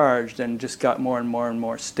recharged and just got more and more and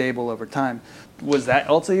more stable over time. Was that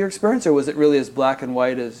also your experience, or was it really as black and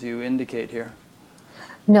white as you indicate here?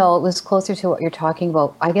 No, it was closer to what you're talking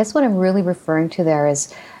about. I guess what I'm really referring to there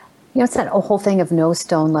is, it's that whole thing of no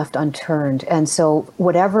stone left unturned. And so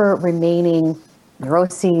whatever remaining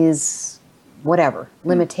neuroses, whatever,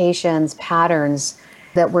 limitations, patterns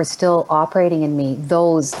that were still operating in me,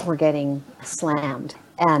 those were getting slammed.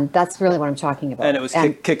 And that's really what I'm talking about. And it was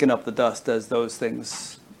kicking up the dust as those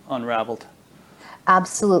things unraveled.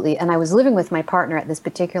 Absolutely. And I was living with my partner at this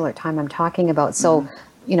particular time I'm talking about. So,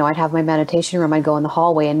 I'd have my meditation room, I'd go in the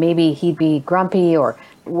hallway, and maybe he'd be grumpy or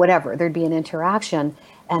whatever. There'd be an interaction.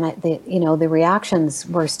 And the reactions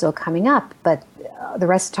were still coming up. But the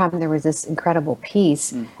rest of the time, there was this incredible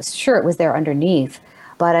peace. Sure, it was there underneath.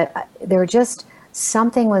 But there were just...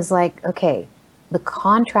 something was like, okay, the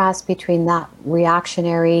contrast between that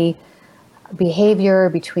reactionary behavior,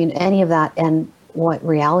 between any of that and what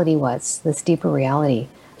reality was, this deeper reality,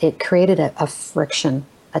 it created a friction,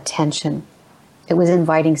 a tension. It was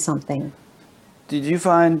inviting something. Did you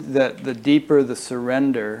find that the deeper the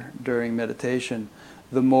surrender during meditation,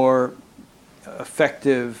 the more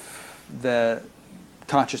effective that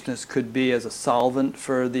consciousness could be as a solvent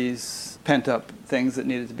for these pent-up things that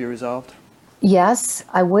needed to be resolved? Yes,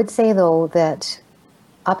 I would say, though, that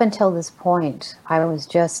up until this point, I was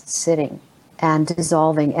just sitting and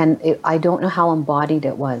dissolving, and I don't know how embodied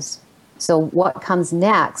it was. So what comes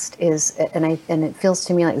next is, and it feels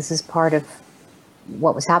to me like this is part of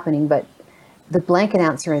what was happening, but the blanket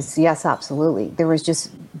answer is yes, absolutely. There was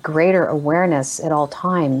just greater awareness at all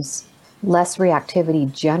times, less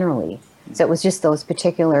reactivity generally. So it was just those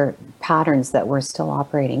particular patterns that were still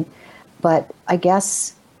operating. But I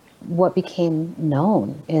guess what became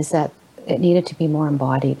known is that it needed to be more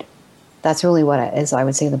embodied. That's really what, as I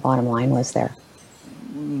would say, the bottom line was there.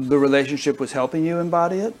 The relationship was helping you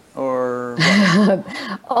embody it, or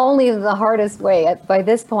Only the hardest way. By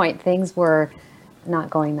this point, things were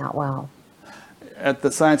not going that well. At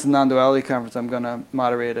the Science and Non-Duality Conference, I'm going to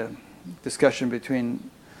moderate a discussion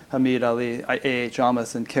between Hamid Ali, A.H.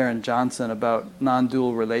 Almas, and Karen Johnson about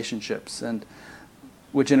non-dual relationships, and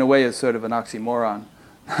which in a way is sort of an oxymoron.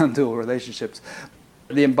 Non-dual relationships.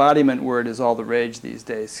 The embodiment word is all the rage these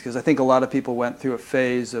days, because I think a lot of people went through a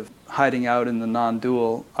phase of hiding out in the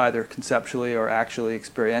non-dual, either conceptually or actually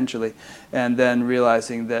experientially, and then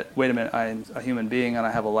realizing that, wait a minute, I'm a human being and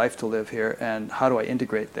I have a life to live here, and how do I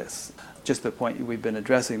integrate this? Just the point we've been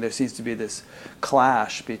addressing, there seems to be this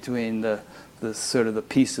clash between the sort of the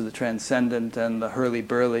peace of the transcendent and the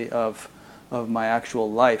hurly-burly of my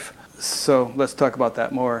actual life. So let's talk about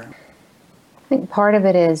that more. I think part of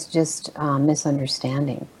it is just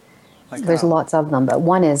misunderstanding. Like There's how? lots of them, but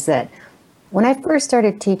one is that when I first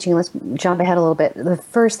started teaching, let's jump ahead a little bit, the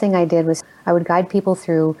first thing I did was I would guide people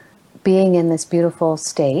through being in this beautiful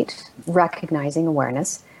state, recognizing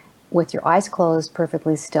awareness, with your eyes closed,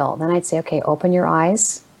 perfectly still. Then I'd say, okay, open your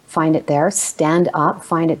eyes, find it there, stand up,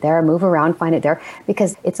 find it there, move around, find it there,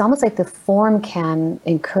 because it's almost like the form can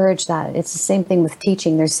encourage that. It's the same thing with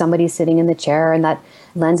teaching. There's somebody sitting in the chair, and that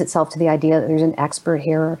lends itself to the idea that there's an expert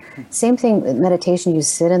here. Same thing with meditation. You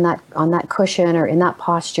sit on that cushion or in that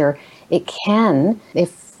posture. It can,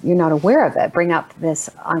 if you're not aware of it, bring up this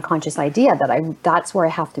unconscious idea that that's where I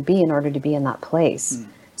have to be in order to be in that place.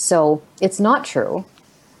 So it's not true,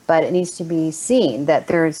 but it needs to be seen that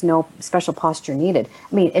there's no special posture needed.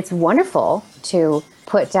 I mean, it's wonderful to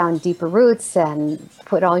put down deeper roots and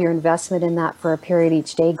put all your investment in that for a period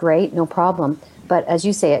each day. Great, no problem. But as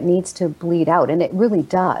you say, it needs to bleed out, and it really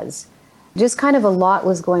does. Just kind of a lot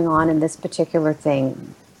was going on in this particular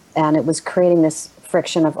thing, and it was creating this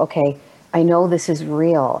friction of, okay, I know this is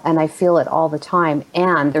real, and I feel it all the time,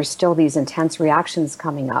 and there's still these intense reactions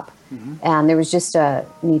coming up. And there was just a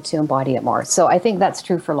need to embody it more. So I think that's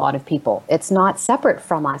true for a lot of people. It's not separate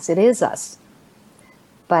from us, it is us.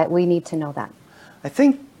 But we need to know that. I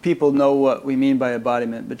think people know what we mean by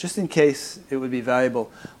embodiment, but just in case it would be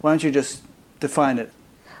valuable, why don't you just define it?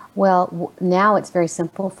 Well, now it's very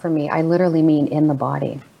simple for me. I literally mean in the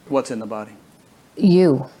body. What's in the body?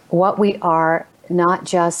 You, what we are, not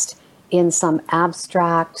just in some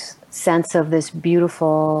abstract sense of this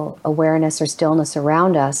beautiful awareness or stillness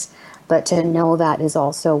around us, but to know that is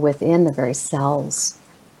also within the very cells.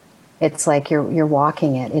 It's like you're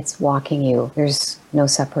walking it. It's walking you. There's no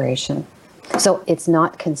separation. So it's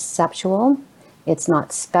not conceptual. It's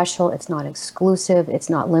not special. It's not exclusive. It's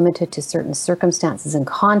not limited to certain circumstances and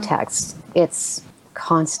contexts. It's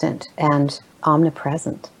constant and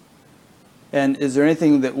omnipresent. And is there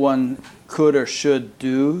anything that one could or should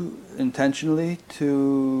do intentionally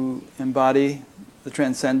to embody the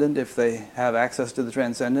transcendent if they have access to the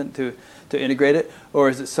transcendent, to integrate it? Or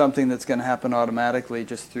is it something that's going to happen automatically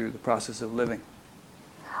just through the process of living?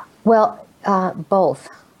 Well, both.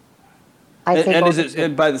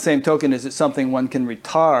 And by the same token, is it something one can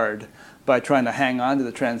retard by trying to hang on to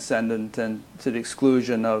the transcendent and to the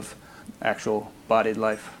exclusion of actual bodied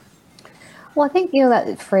life? Well, I think,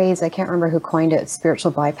 that phrase, I can't remember who coined it,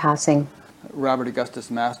 spiritual bypassing. Robert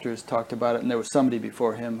Augustus Masters talked about it, and there was somebody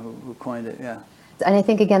before him who coined it, yeah. And I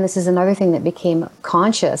think, again, this is another thing that became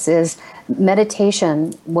conscious, is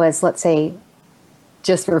meditation was, let's say,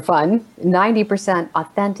 just for fun, 90%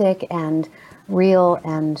 authentic and real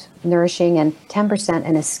and nourishing, and 10%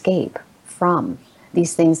 an escape from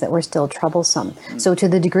these things that were still troublesome. So to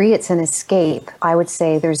the degree it's an escape, I would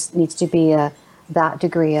say there needs to be that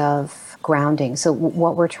degree of grounding. So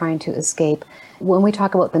what we're trying to escape, when we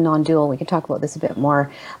talk about the non-dual, we can talk about this a bit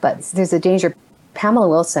more, but there's a danger. Pamela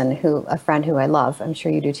Wilson, a friend who I love, I'm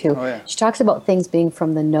sure you do too, oh, yeah. She talks about things being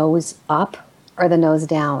from the nose up or the nose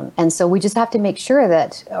down. And so we just have to make sure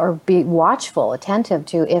that, or be watchful, attentive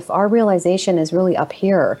to, if our realization is really up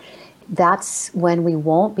here, that's when we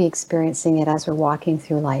won't be experiencing it as we're walking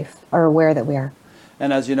through life, or aware that we are.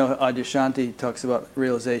 And as you know, Adyashanti talks about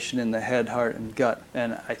realization in the head, heart, and gut.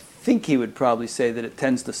 And I think he would probably say that it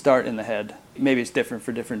tends to start in the head. Maybe it's different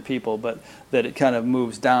for different people, but that it kind of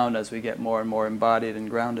moves down as we get more and more embodied and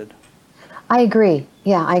grounded. I agree.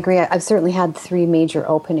 Yeah, I agree. I've certainly had 3 major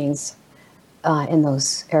openings in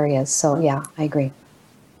those areas. So yeah, I agree.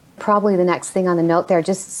 Probably the next thing on the note there,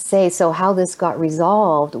 just say, so how this got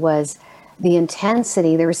resolved was the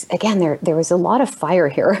intensity. There was a lot of fire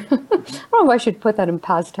here. I don't know if I should put that in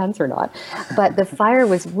past tense or not, but the fire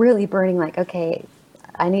was really burning, like, okay,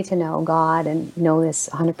 I need to know God and know this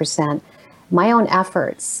 100%. My own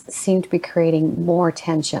efforts seemed to be creating more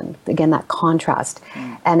tension. Again, that contrast.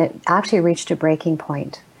 And it actually reached a breaking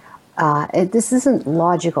point. This isn't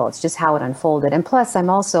logical. It's just how it unfolded. And plus, I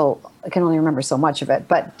can only remember so much of it,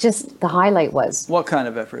 but just the highlight was... What kind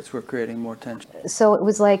of efforts were creating more tension? So it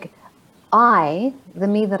was like, the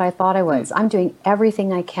me that I thought I was, I'm doing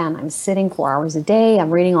everything I can. I'm sitting 4 hours a day. I'm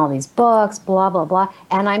reading all these books, blah, blah, blah.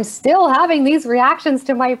 And I'm still having these reactions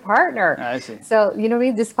to my partner. I see. So, you know what I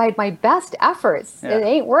mean? Despite my best efforts, It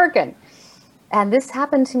ain't working. And this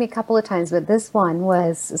happened to me a couple of times, but this one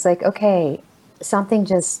it's like, okay, something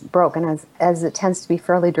just broke. And as it tends to be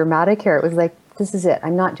fairly dramatic here, it was like, this is it.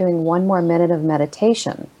 I'm not doing 1 more minute of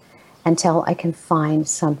meditation until I can find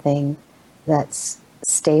something that's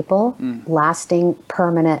stable, lasting,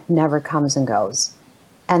 permanent, never comes and goes.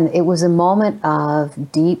 And it was a moment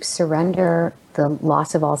of deep surrender, the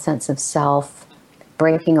loss of all sense of self,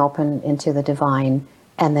 breaking open into the divine.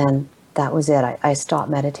 And then that was it. I stopped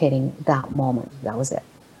meditating that moment. That was it.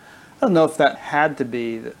 I don't know if that had to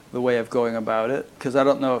be the way of going about it, because I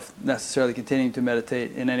don't know if necessarily continuing to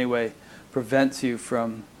meditate in any way prevents you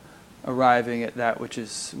from arriving at that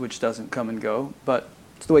which doesn't come and go. But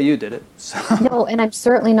it's the way you did it. So. No, and I'm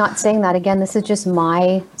certainly not saying that. Again, this is just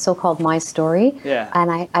my so-called my story. Yeah.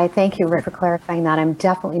 And I thank you, Rick, for clarifying that. I'm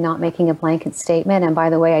definitely not making a blanket statement. And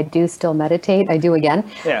by the way, I do still meditate. I do again.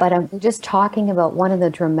 Yeah. But I'm just talking about one of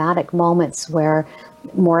the dramatic moments where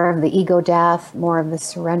more of the ego death, more of the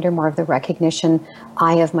surrender, more of the recognition,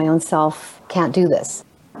 I of my own self can't do this.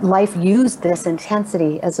 Life used this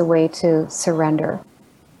intensity as a way to surrender.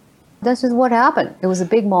 This is what happened. It was a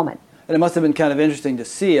big moment. And it must have been kind of interesting to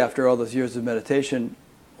see, after all those years of meditation,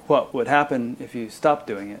 what would happen if you stopped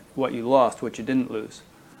doing it, what you lost, what you didn't lose.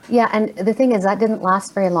 Yeah, and the thing is, that didn't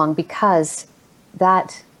last very long, because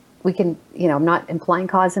that we can, I'm not implying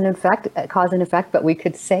cause and effect, but we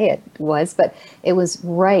could say it was. But it was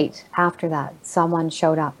right after that, someone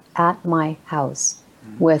showed up at my house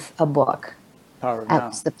with a book. Power of Now.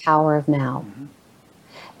 It's The Power of Now.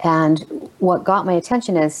 And what got my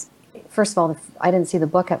attention is, first of all, I didn't see the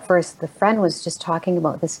book at first. The friend was just talking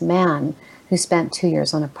about this man who spent 2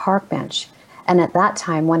 years on a park bench. And at that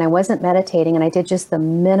time, when I wasn't meditating and I did just the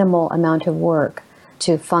minimal amount of work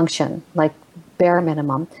to function, like bare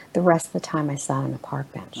minimum, the rest of the time I sat on a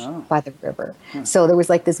park bench by the river. So there was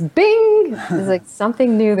like this bing, there's like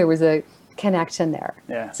something new. There was a connection there.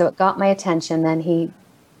 Yeah. So it got my attention. Then he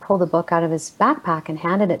pulled a book out of his backpack and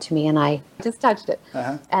handed it to me, and I just touched it.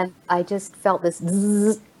 And I just felt this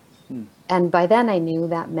zzz. And by then I knew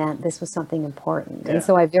that meant this was something important. And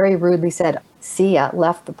so I very rudely said, see ya,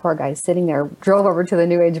 left the poor guy sitting there, drove over to the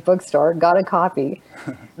New Age bookstore, got a copy,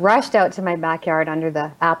 rushed out to my backyard under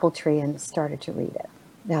the apple tree and started to read it.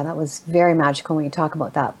 Yeah, that was very magical when you talk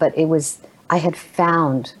about that. But it was, I had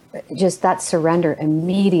found just that surrender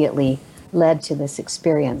immediately led to this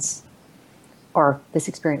experience, or this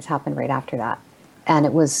experience happened right after that. And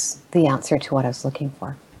it was the answer to what I was looking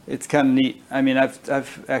for. It's kind of neat. I mean,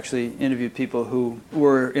 I've actually interviewed people who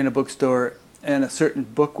were in a bookstore and a certain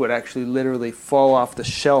book would actually literally fall off the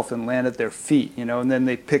shelf and land at their feet, you know, and then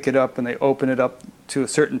they pick it up and they open it up to a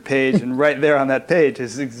certain page, and right there on that page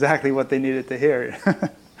is exactly what they needed to hear.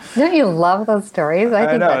 Don't you love those stories? I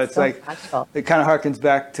think know, that's it's so like magical. It kind of harkens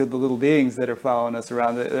back to the little beings that are following us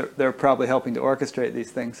around. They're probably helping to orchestrate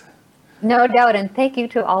these things. No doubt, and thank you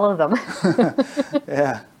to all of them.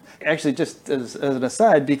 Yeah. Actually, just as an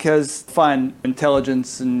aside, because fine,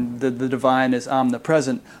 intelligence and the divine is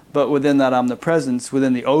omnipresent, but within that omnipresence,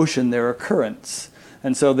 within the ocean, there are currents.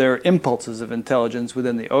 And so there are impulses of intelligence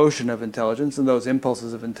within the ocean of intelligence, and those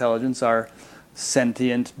impulses of intelligence are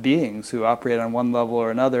sentient beings who operate on one level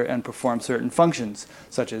or another and perform certain functions,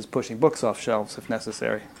 such as pushing books off shelves if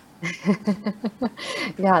necessary.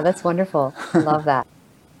 Yeah, that's wonderful. I love that.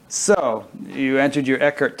 So, you entered your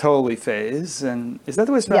Eckhart Tolle phase, and is that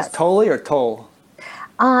the way it's pronounced, Yes. Tolle or Toll?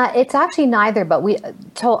 It's actually neither, but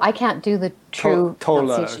I can't do the true Tola or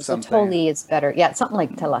pronunciation. So something. Tolle is better. Yeah, it's something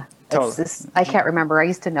like Tilla. Tolle. I can't remember. I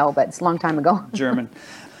used to know, but it's a long time ago. German.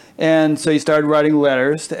 And so you started writing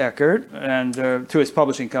letters to Eckhart, and to his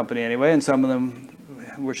publishing company anyway, and some of them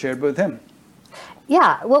were shared with him.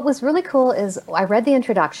 Yeah, what was really cool is I read the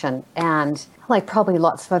introduction, and like probably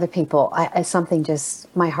lots of other people,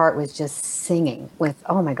 my heart was just singing with,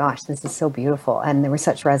 oh my gosh, this is so beautiful. And there was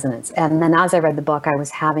such resonance. And then as I read the book, I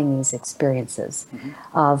was having these experiences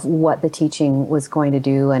of what the teaching was going to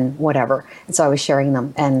do and whatever. And so I was sharing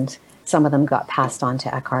them, and some of them got passed on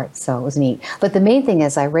to Eckhart, so it was neat. But the main thing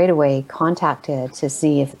is I right away contacted to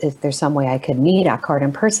see if there's some way I could meet Eckhart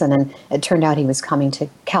in person, and it turned out he was coming to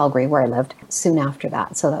Calgary, where I lived, soon after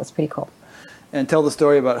that, so that was pretty cool. And tell the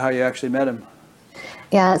story about how you actually met him.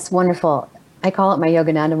 Yeah, it's wonderful. I call it my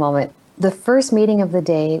Yogananda moment. The first meeting of the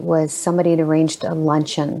day was somebody had arranged a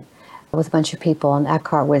luncheon with a bunch of people, and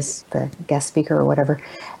Eckhart was the guest speaker or whatever,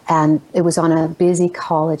 and it was on a busy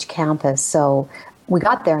college campus, so we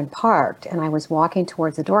got there and parked, and I was walking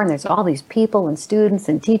towards the door, and there's all these people and students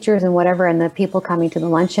and teachers and whatever, and the people coming to the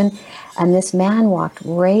luncheon. And this man walked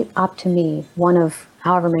right up to me, one of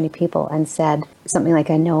however many people, and said something like,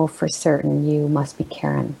 I know for certain you must be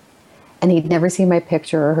Karen. And he'd never seen my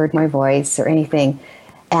picture or heard my voice or anything.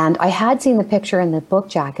 And I had seen the picture in the book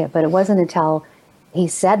jacket, but it wasn't until he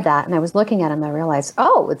said that, and I was looking at him, I realized,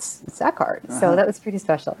 oh, it's Eckhart. So that was pretty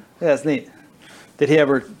special. Yeah, that's neat. Did he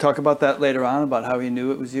ever talk about that later on, about how he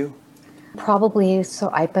knew it was you? Probably,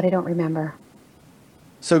 but I don't remember.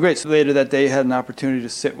 So great. So later that day you had an opportunity to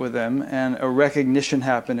sit with him, and a recognition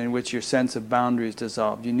happened in which your sense of boundaries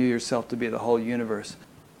dissolved. You knew yourself to be the whole universe.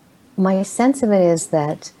 My sense of it is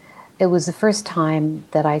that it was the first time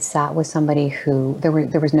that I sat with somebody who there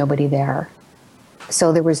was nobody there.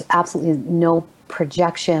 So there was absolutely no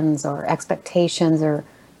projections or expectations, or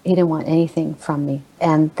he didn't want anything from me.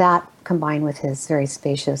 And that combined with his very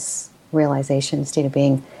spacious realization, state of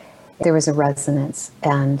being, there was a resonance,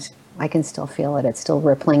 and I can still feel it. It's still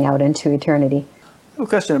rippling out into eternity. I have a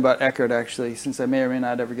question about Eckhart, actually, since I may or may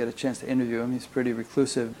not ever get a chance to interview him. He's pretty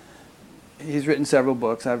reclusive. He's written several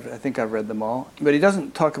books. I think I've read them all. But he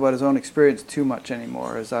doesn't talk about his own experience too much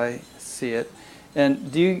anymore, as I see it.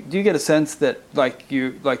 And do you get a sense that, like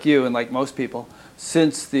you and like most people,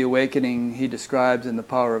 since the awakening he describes in The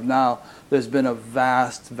Power of Now, there's been a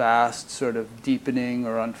vast sort of deepening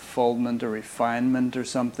or unfoldment or refinement or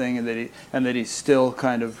something, and that he's still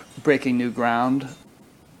kind of breaking new ground?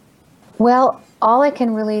 Well, all I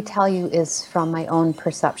can really tell you is from my own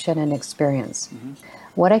perception and experience. Mm-hmm.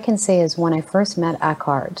 What I can say is when I first met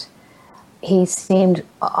Eckhart, he seemed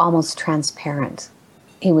almost transparent.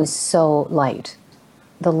 He was so light.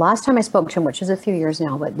 The last time I spoke to him, which is a few years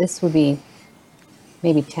now, but this would be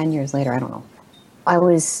maybe 10 years later, I don't know. I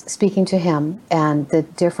was speaking to him, and the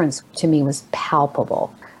difference to me was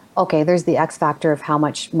palpable. okay, there's the X factor of how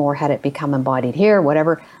much more had it become embodied here,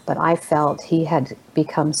 whatever. But I felt he had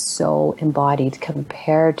become so embodied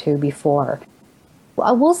compared to before.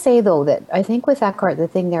 I will say, though, that I think with Eckhart, the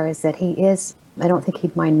thing there is that he is, I don't think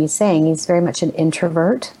he'd mind me saying, he's very much an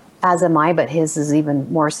introvert, as am I, but his is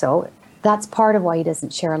even more so. That's part of why he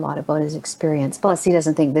doesn't share a lot about his experience. Plus, he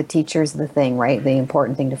doesn't think the teacher's the thing, right? The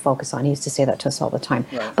important thing to focus on. He used to say that to us all the time.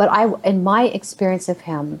 Right. But in my experience of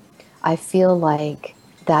him, I feel like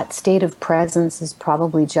that state of presence is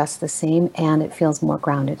probably just the same, and it feels more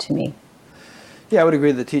grounded to me. Yeah, I would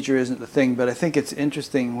agree the teacher isn't the thing, but I think it's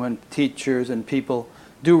interesting when teachers and people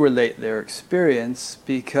do relate their experience,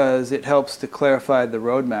 because it helps to clarify the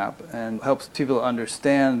roadmap and helps people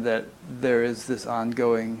understand that there is this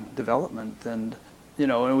ongoing development. And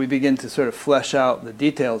and we begin to sort of flesh out the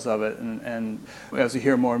details of it, and as we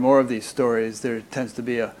hear more and more of these stories, there tends to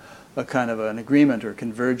be a kind of an agreement or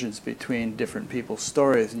convergence between different people's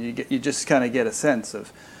stories, and you just kind of get a sense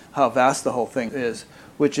of how vast the whole thing is,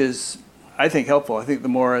 which is, I think, helpful. I think the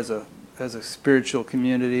more as a spiritual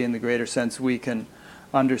community, in the greater sense we can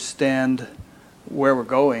understand where we're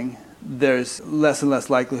going, there's less and less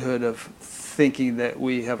likelihood of thinking that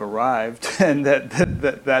we have arrived and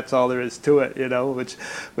that's all there is to it,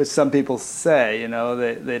 which some people say,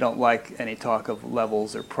 they don't like any talk of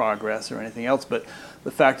levels or progress or anything else. But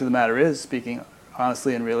the fact of the matter is, speaking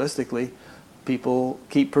honestly and realistically, people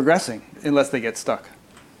keep progressing unless they get stuck.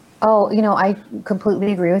 Oh, I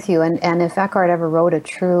completely agree with you. And if Eckhart ever wrote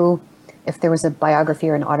if there was a biography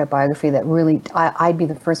or an autobiography that really, I'd be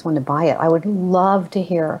the first one to buy it. I would love to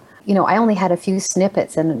hear. I only had a few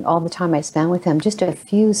snippets, and all the time I spent with him, just a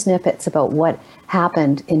few snippets about what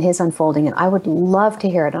happened in his unfolding, and I would love to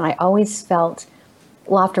hear it. And I always felt,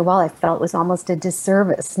 well, after a while, I felt it was almost a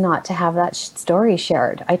disservice not to have that story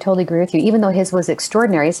shared. I totally agree with you. Even though his was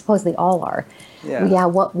extraordinary, I suppose they all are. Yeah.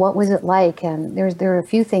 What was it like? And there are a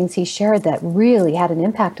few things he shared that really had an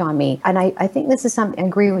impact on me. And I think this is something, I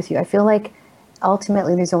agree with you. I feel like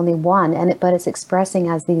ultimately there's only one, but it's expressing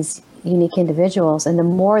as these unique individuals. And the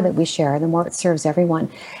more that we share, the more it serves everyone.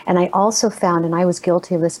 And I also found, and I was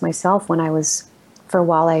guilty of this myself for a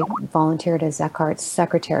while, I volunteered as Eckhart's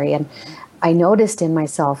secretary. And I noticed in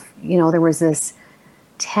myself, there was this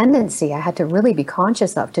tendency I had to really be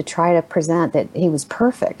conscious of to try to present that he was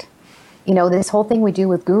perfect. This whole thing we do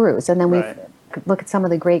with gurus, and then we look at some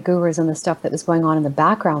of the great gurus and the stuff that was going on in the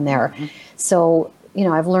background there. Mm-hmm. So,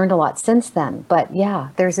 I've learned a lot since then. But yeah,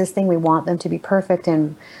 there's this thing, we want them to be perfect,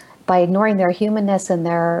 and by ignoring their humanness and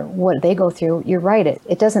what they go through, you're right,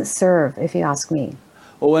 it doesn't serve, if you ask me.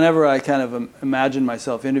 Well, whenever I kind of imagine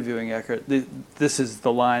myself interviewing Eckhart, this is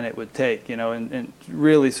the line it would take, and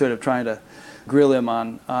really sort of trying to grill him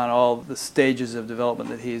on all the stages of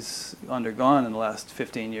development that he's undergone in the last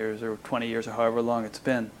 15 years or 20 years or however long it's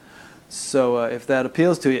been. So if that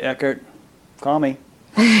appeals to you, Eckhart, call me.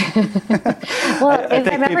 Well, I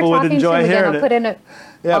think people would enjoy hearing it.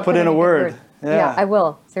 I'll put in a word. Yeah, I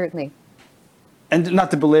will, certainly. And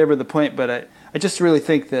not to belabor the point, but I just really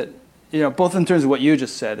think that, both in terms of what you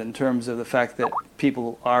just said, in terms of the fact that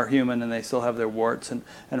people are human and they still have their warts and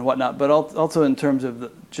whatnot, but also in terms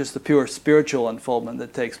of just the pure spiritual unfoldment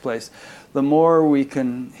that takes place, the more we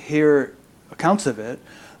can hear accounts of it,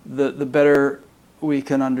 the better we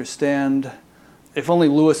can understand. If only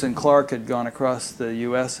Lewis and Clark had gone across the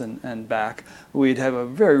U.S. and back, we'd have a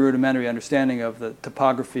very rudimentary understanding of the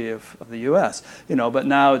topography of the U.S. But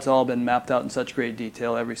now it's all been mapped out in such great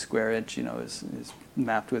detail. Every square inch, is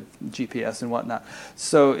mapped with GPS and whatnot.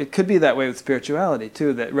 So it could be that way with spirituality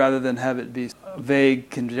too. That rather than have it be a vague,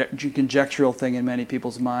 conjectural thing in many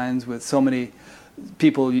people's minds, with so many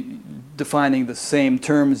people defining the same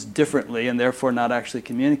terms differently and therefore not actually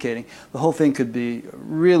communicating, the whole thing could be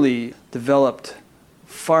really developed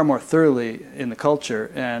far more thoroughly in the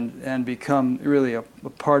culture and become really a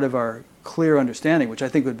part of our clear understanding, which I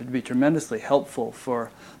think would be tremendously helpful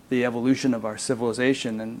for the evolution of our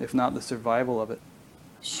civilization, and if not the survival of it.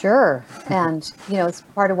 Sure. And, it's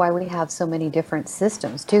part of why we have so many different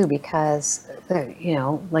systems too, because,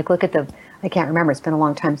 look at I can't remember, it's been a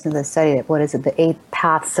long time since I studied it. What is it? The 8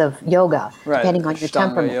 paths of yoga, depending on your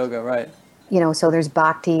temperament. Yoga, right. So there's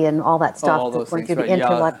bhakti and all that stuff. All those going things, through the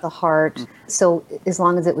intellect, the heart. Mm-hmm. So as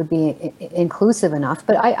long as it would be inclusive enough.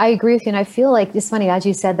 But I agree with you, and I feel like, it's funny, as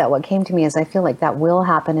you said that, what came to me is I feel like that will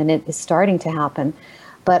happen, and it is starting to happen.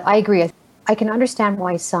 But I agree. I can understand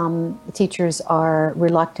why some teachers are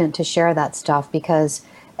reluctant to share that stuff, because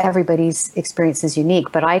everybody's experience is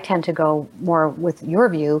unique. But I tend to go more with your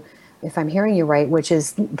view, if I'm hearing you right, which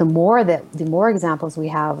is the more examples we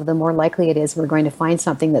have, the more likely it is we're going to find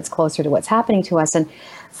something that's closer to what's happening to us. And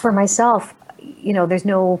for myself, there's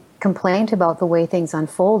no complaint about the way things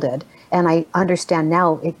unfolded. And I understand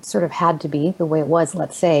now it sort of had to be the way it was,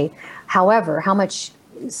 let's say. However, how much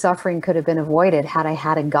suffering could have been avoided had I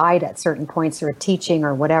had a guide at certain points or a teaching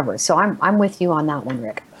or whatever. So I'm with you on that one,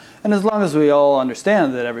 Rick. And as long as we all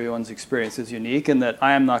understand that everyone's experience is unique and that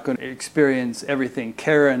I am not going to experience everything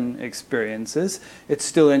Karen experiences, it's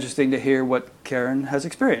still interesting to hear what Karen has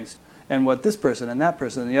experienced and what this person and that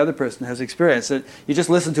person and the other person has experienced. You just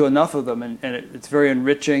listen to enough of them and it's very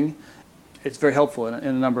enriching. It's very helpful in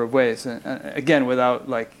a number of ways. And again, without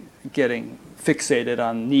like getting fixated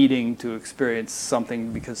on needing to experience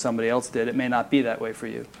something because somebody else did. It may not be that way for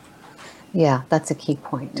you. Yeah, that's a key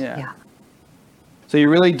point. Yeah. So you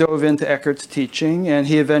really dove into Eckhart's teaching, and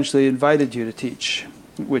he eventually invited you to teach,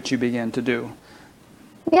 which you began to do.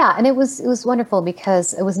 Yeah, and it was wonderful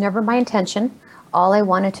because it was never my intention. All I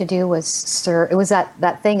wanted to do was serve. It was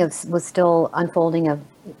that thing was still unfolding of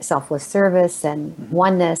selfless service and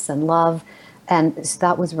oneness and love. And so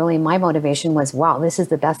that was really my motivation was, wow, this is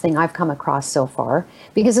the best thing I've come across so far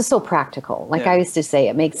because it's so practical. Like I used to say,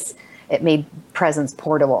 it made presence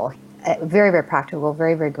portable. Very, very practical,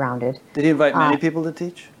 very, very grounded. Did he invite many people to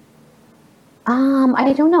teach?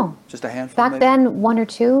 I don't know. Just a handful? Back then, one or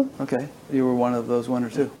two. Okay. You were one of those one or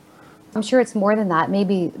two. I'm sure it's more than that,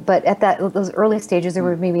 maybe. But at those early stages, there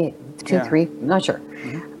were maybe two, three. I'm not sure.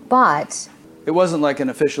 Mm-hmm. But it wasn't like an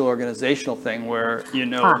official organizational thing where,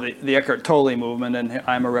 the Eckhart Tolle movement and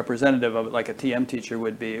I'm a representative of it like a TM teacher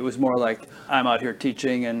would be. It was more like I'm out here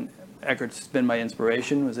teaching and Eckhart's been my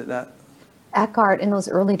inspiration. Was it that? Eckhart, in those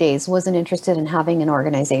early days, wasn't interested in having an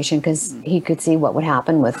organization because he could see what would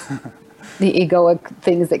happen with the egoic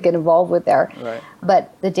things that get involved with there. Right.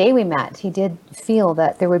 But the day we met, he did feel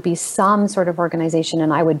that there would be some sort of organization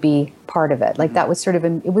and I would be part of it. Like that was sort of,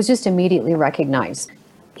 it was just immediately recognized.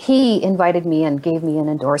 He invited me and gave me an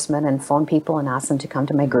endorsement and phoned people and asked them to come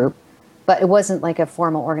to my group. But it wasn't like a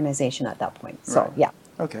formal organization at that point. So, right. Yeah.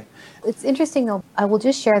 Okay. It's interesting, though. I will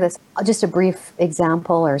just share this, just a brief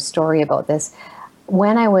example or story about this.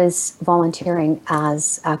 When I was volunteering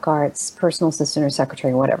as Eckhart's personal assistant or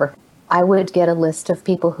secretary or whatever, I would get a list of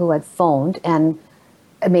people who had phoned and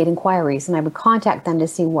made inquiries, and I would contact them to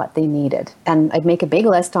see what they needed. And I'd make a big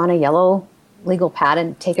list on a yellow legal pad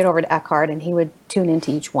and take it over to Eckhart, and he would tune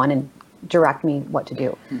into each one and direct me what to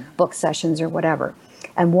do, book sessions or whatever.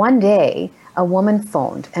 And one day, a woman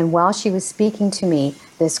phoned, and while she was speaking to me,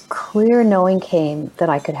 this clear knowing came that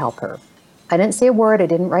I could help her. I didn't say a word, I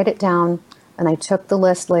didn't write it down, and I took the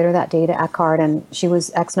list later that day to Eckhart, and she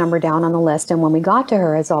was X number down on the list. And when we got to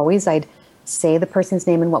her, as always, I'd say the person's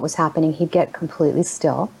name and what was happening. He'd get completely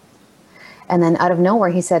still. And then out of nowhere,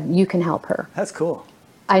 he said, "You can help her." That's cool.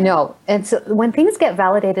 I know. And so when things get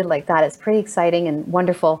validated like that, it's pretty exciting and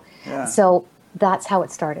wonderful. Yeah. So that's how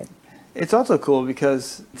it started. It's also cool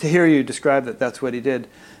because to hear you describe that's what he did,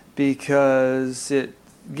 because it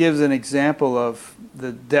gives an example of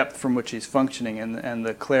the depth from which he's functioning and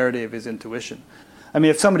the clarity of his intuition. I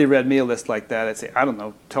mean, if somebody read me a list like that, I'd say, I don't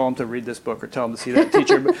know, tell them to read this book or tell them to see that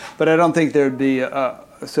teacher. But I don't think there'd be a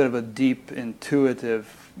sort of a deep,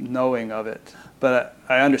 intuitive knowing of it. But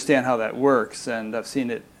I understand how that works, and I've seen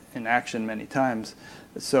it in action many times.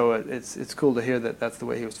 So it's cool to hear that that's the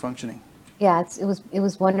way he was functioning. Yeah, it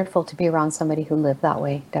was wonderful to be around somebody who lived that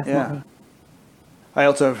way, definitely. Yeah. I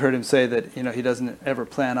also have heard him say that he doesn't ever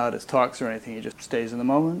plan out his talks or anything. He just stays in the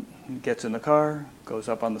moment, gets in the car, goes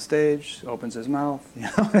up on the stage, opens his mouth,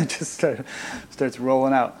 and just starts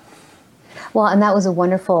rolling out. Well, and that was a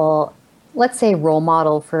wonderful, let's say, role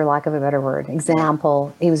model, for lack of a better word,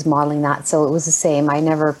 example. He was modeling that, so it was the same. I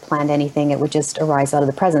never planned anything. It would just arise out of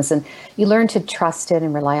the presence, and you learn to trust it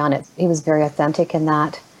and rely on it. He was very authentic in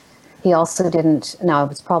that. He also didn't, now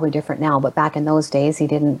it's probably different now, but back in those days, he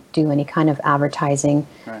didn't do any kind of advertising.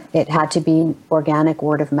 Right. It had to be organic,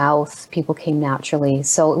 word of mouth. People came naturally.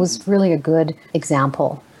 So it was really a good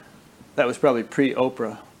example. That was probably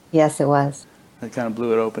pre-Oprah. Yes, it was. That kind of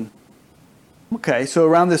blew it open. Okay, so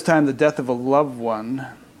around this time, the death of a loved one,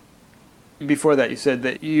 before that you said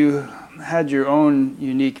that you had your own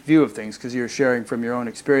unique view of things because you were sharing from your own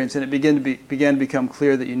experience, and it began to become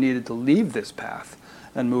clear that you needed to leave this path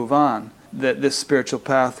and move on, that this spiritual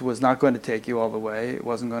path was not going to take you all the way, it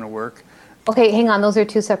wasn't going to work. Okay, hang on, those are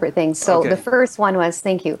two separate things. So Okay. The first one was,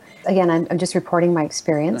 thank you. Again, I'm just reporting my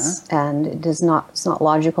experience, and it's not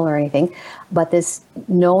logical or anything, but this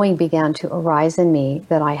knowing began to arise in me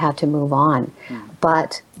that I had to move on.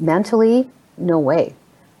 But mentally, no way.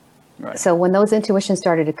 Right. So when those intuitions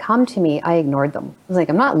started to come to me, I ignored them. I was like,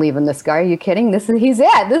 I'm not leaving this guy. Are you kidding? He's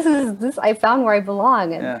it. This I found where I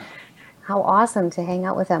belong. And Yeah. how awesome to hang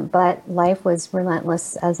out with them. But life was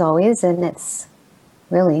relentless as always, and it's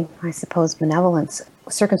really, I suppose, benevolence.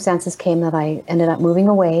 Circumstances came that I ended up moving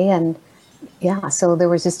away, and yeah, so there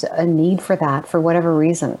was just a need for that for whatever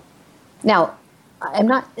reason. Now, I'm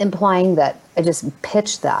not implying that I just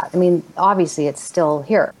pitched that. I mean, obviously it's still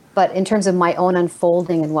here. But in terms of my own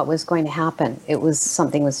unfolding and what was going to happen, it was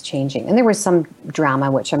something was changing. And there was some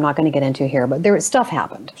drama, which I'm not going to get into here, but there was stuff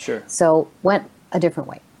happened. Sure. So went a different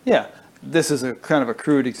way. Yeah. This is a kind of a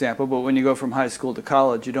crude example, but when you go from high school to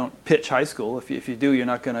college, you don't pitch high school. If you do, you're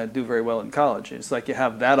not going to do very well in college. It's like you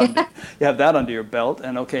have that under your belt,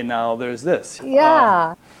 and okay, now there's this.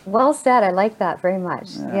 Yeah, well said. I like that very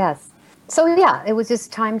much. Yeah. Yes. So yeah, it was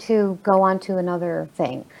just time to go on to another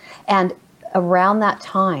thing. And around that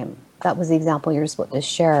time, that was the example you're supposed to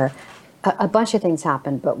share, a bunch of things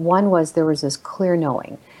happened, but one was there was this clear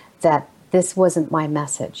knowing that this wasn't my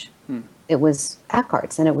message. It was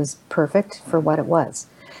Eckhart's, and it was perfect for what it was.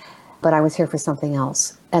 But I was here for something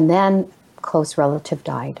else. And then close relative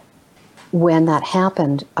died. When that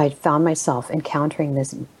happened, I found myself encountering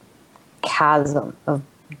this chasm of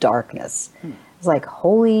darkness. It's like,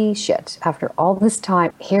 holy shit, after all this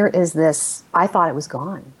time, here is this, I thought it was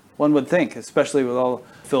gone. One would think, especially with all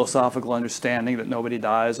philosophical understanding that nobody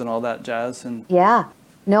dies and all that jazz. And Yeah.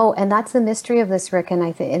 No, and that's the mystery of this, Rick, and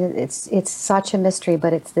I think it's such a mystery,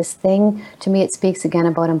 but it's this thing, to me it speaks again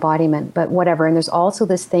about embodiment, but whatever. And there's also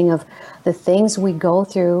this thing of the things we go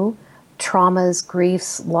through, traumas,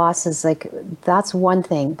 griefs, losses, like that's one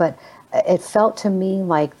thing, but it felt to me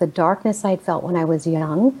like the darkness I'd felt when I was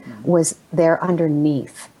young was there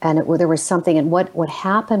underneath, and there was something, and what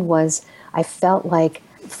happened was I felt like,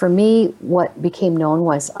 for me, what became known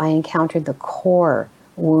was I encountered the core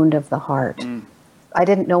wound of the heart. I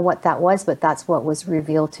didn't know what that was, but that's what was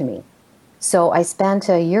revealed to me. So I spent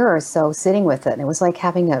a year or so sitting with it, and it was like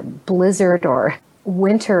having a blizzard or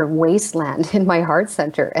winter wasteland in my heart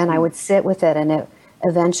center. And I would sit with it, and it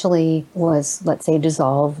eventually was, let's say,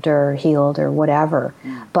 dissolved or healed or whatever.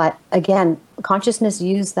 But again, consciousness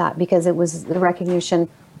used that because it was the recognition,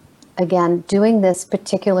 again, doing this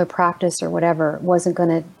particular practice or whatever wasn't going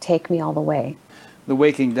to take me all the way. the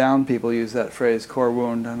Waking Down people use that phrase, core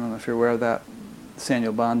wound. I don't know if you're aware of that.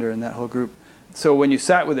 Samuel Bonder and that whole group. So when you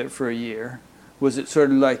sat with it for a year, was it sort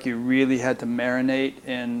of like you really had to marinate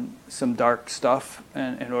in some dark stuff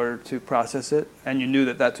in order to process it? And you knew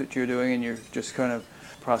that that's what you're doing, and you're just kind of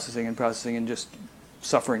processing and just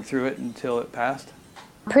suffering through it until it passed?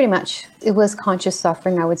 Pretty much. It was conscious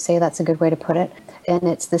suffering, I would say. That's a good way to put it. And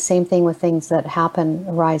it's the same thing with things that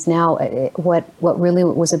arise now. What really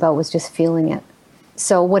it was about was just feeling it.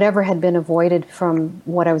 So whatever had been avoided from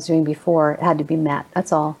what I was doing before had to be met.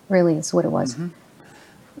 That's all, really, is what it was. Mm-hmm.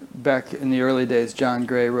 Back in the early days, John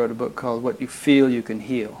Gray wrote a book called What You Feel You Can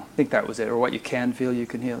Heal. I think that was it, or What You Can Feel You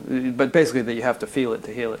Can Heal. But basically that you have to feel it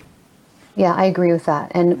to heal it. Yeah, I agree with that.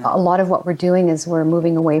 And a lot of what we're doing is we're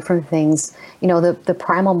moving away from things. You know, the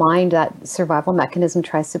primal mind, that survival mechanism,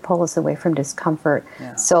 tries to pull us away from discomfort.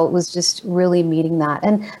 Yeah. So it was just really meeting that.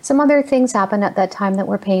 And some other things happened at that time that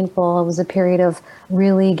were painful. It was a period of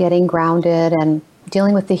really getting grounded and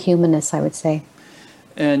dealing with the humanness, I would say.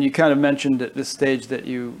 And you kind of mentioned at this stage that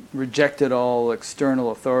you rejected all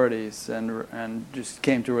external authorities and just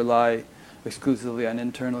came to rely exclusively on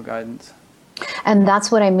internal guidance. And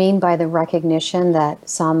that's what I mean by the recognition that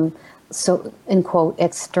some, so in quote,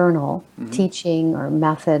 external teaching or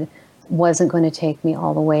method wasn't going to take me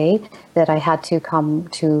all the way, that I had to come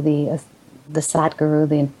to the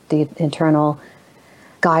Satguru, the internal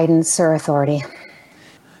guidance or authority.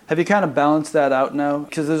 Have you kind of balanced that out now?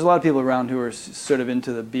 Because there's a lot of people around who are sort of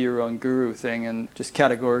into the be your own guru thing and just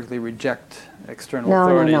categorically reject external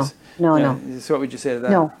authorities. No. So what would you say to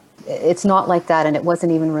that? No. It's not like that, and it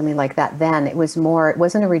wasn't even really like that then. It was more, it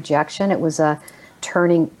wasn't a rejection, it was a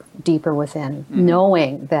turning deeper within,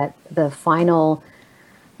 knowing that the final,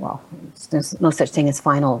 well, there's no such thing as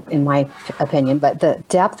final in my opinion, but the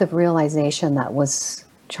depth of realization that was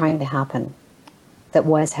trying to happen, that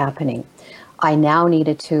was happening, I now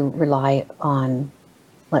needed to rely on,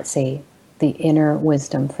 let's say, the inner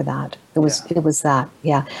wisdom for that. It was that,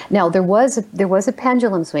 yeah. Now there was a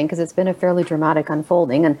pendulum swing, because it's been a fairly dramatic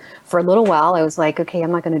unfolding, and for a little while I was like, okay, I'm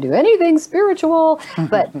not going to do anything spiritual,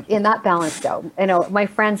 but in that balanced out. You know, my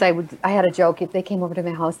friends, I had a joke, if they came over to my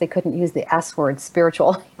house, they couldn't use the S word,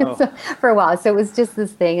 spiritual, for a while. So it was just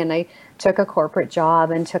this thing, and I took a corporate job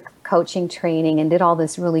and took coaching training and did all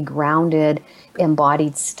this really grounded,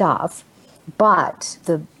 embodied stuff. But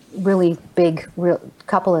the really big,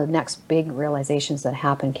 couple of next big realizations that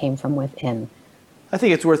happened came from within. I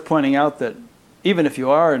think it's worth pointing out that even if you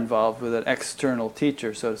are involved with an external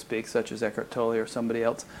teacher, so to speak, such as Eckhart Tolle or somebody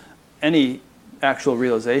else, any actual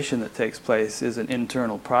realization that takes place is an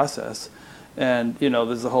internal process. And,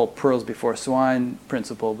 there's the whole pearls before swine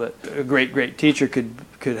principle, that a great teacher could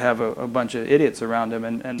have a bunch of idiots around him,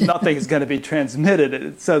 and nothing is going to be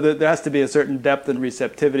transmitted. So there has to be a certain depth and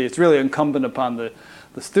receptivity. It's really incumbent upon the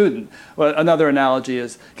student. Well, another analogy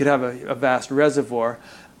is you could have a vast reservoir.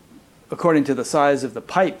 According to the size of the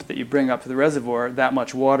pipe that you bring up to the reservoir, that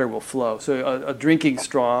much water will flow. So a drinking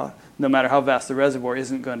straw, no matter how vast the reservoir,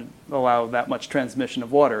 isn't going to allow that much transmission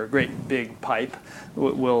of water. A great big pipe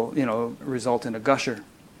will result in a gusher.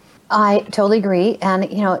 I totally agree. And,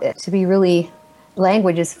 to be really,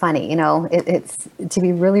 language is funny, it's to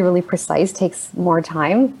be really, really precise takes more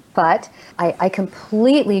time, but I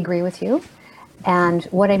completely agree with you. And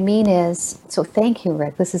what I mean is, so thank you,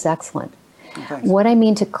 Rick, this is excellent. Thanks. What I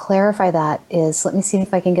mean to clarify that is, let me see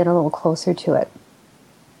if I can get a little closer to it.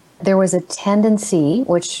 There was a tendency,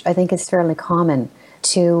 which I think is fairly common,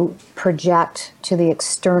 to project to the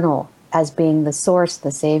external as being the source,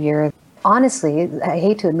 the savior. Honestly, I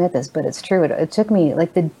hate to admit this, but it's true. It took me,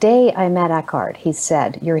 like the day I met Eckhart, he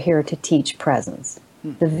said, "You're here to teach presence."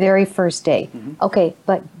 The very first day. Okay,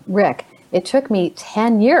 but Rick, it took me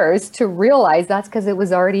 10 years to realize that's because it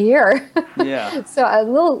was already here. Yeah. So a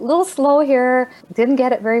little slow here, didn't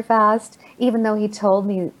get it very fast, even though he told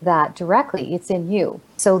me that directly, it's in you.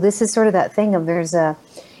 So this is sort of that thing of there's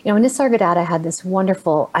Nisargadatta had this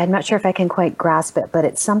wonderful, I'm not sure if I can quite grasp it, but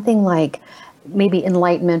it's something like maybe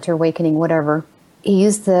enlightenment or awakening, whatever. He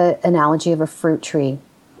used the analogy of a fruit tree.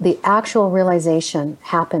 The actual realization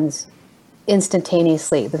happens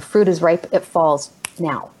instantaneously. The fruit is ripe, it falls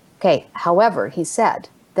now. Okay, however, he said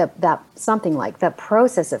that something like that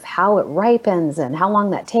process of how it ripens and how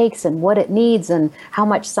long that takes and what it needs and how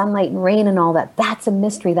much sunlight and rain and all that, that's a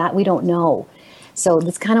mystery that we don't know. So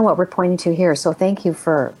that's kind of what we're pointing to here. So thank you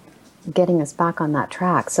for getting us back on that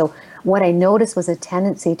track. So what I noticed was a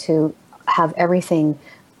tendency to have everything,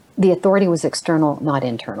 the authority was external, not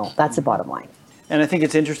internal. That's the bottom line. And I think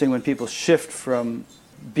it's interesting when people shift from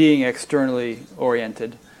being externally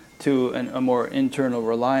oriented to a more internal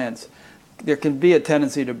reliance. There can be a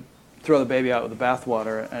tendency to throw the baby out with the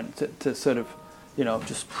bathwater and to sort of,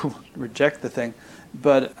 just reject the thing.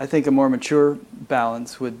 But I think a more mature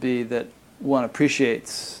balance would be that one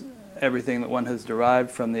appreciates everything that one has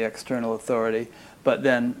derived from the external authority, but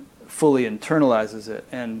then fully internalizes it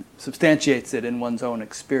and substantiates it in one's own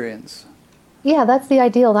experience. Yeah, that's the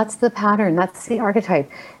ideal. That's the pattern. That's the archetype.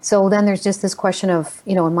 So then there's just this question of,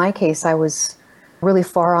 in my case, I was really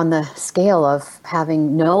far on the scale of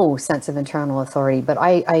having no sense of internal authority. But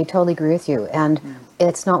I totally agree with you. And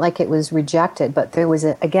it's not like it was rejected, but there was,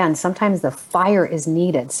 again, sometimes the fire is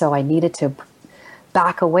needed. So I needed to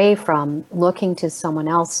back away from looking to someone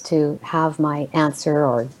else to have my answer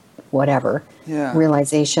or whatever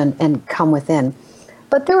realization and come within.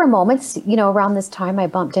 But there were moments, around this time I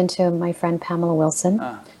bumped into my friend Pamela Wilson.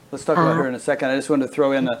 Let's talk about her in a second. I just wanted to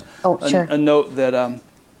throw in a note that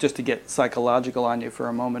just to get psychological on you for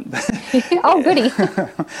a moment. Oh, goody.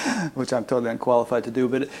 Which I'm totally unqualified to do.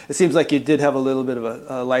 But it seems like you did have a little bit of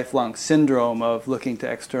a lifelong syndrome of looking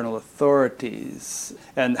to external authorities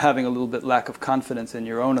and having a little bit lack of confidence in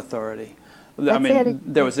your own authority.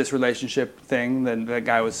 There was this relationship thing, then the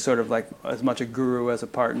guy was sort of like as much a guru as a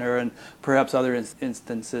partner, and perhaps other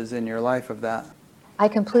instances in your life of that. I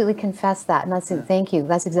completely confess that, and thank you.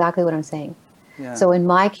 That's exactly what I'm saying. Yeah. So in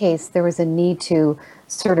my case, there was a need to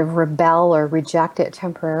sort of rebel or reject it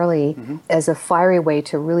temporarily as a fiery way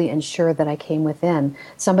to really ensure that I came within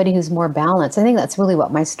somebody who's more balanced. I think that's really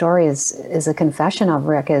what my story is a confession of,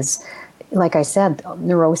 Rick, is, like I said,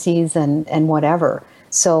 neuroses and whatever.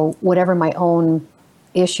 So whatever my own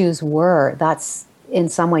issues were, that's in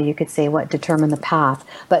some way you could say what determined the path.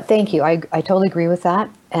 But thank you. I totally agree with that.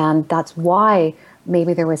 And that's why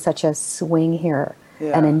maybe there was such a swing here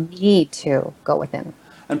and a need to go within.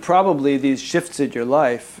 And probably these shifts in your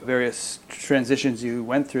life, various transitions you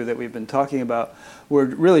went through that we've been talking about, were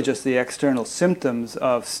really just the external symptoms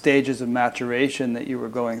of stages of maturation that you were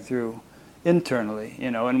going through internally,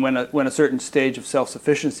 and when a certain stage of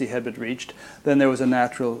self-sufficiency had been reached, then there was a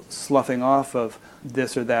natural sloughing off of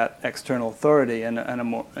this or that external authority and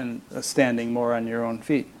a standing more on your own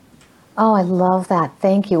feet. Oh, I love that.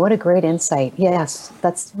 Thank you. What a great insight. Yes,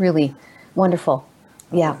 that's really wonderful.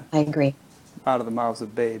 Yeah, I agree. Out of the mouths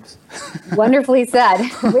of babes. Wonderfully said.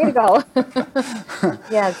 Way to go.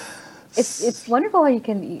 Yes, it's wonderful how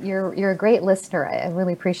you're a great listener. I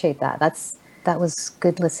really appreciate that. That was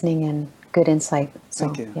good listening and good insight. So,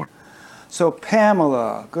 Thank you. Yeah. So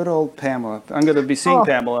Pamela, good old Pamela. I'm going to be seeing Oh.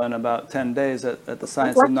 Pamela in about 10 days at the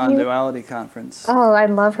Science Lucky of you. Non-Duality Conference. Oh, I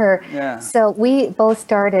love her. Yeah. So we both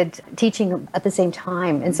started teaching at the same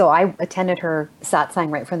time. And so I attended her satsang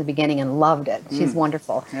right from the beginning and loved it. She's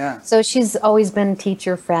wonderful. Yeah. So she's always been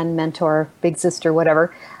teacher, friend, mentor, big sister,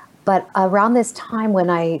 whatever. But around this time when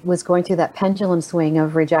I was going through that pendulum swing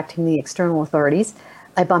of rejecting the external authorities,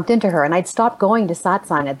 I bumped into her and I'd stopped going to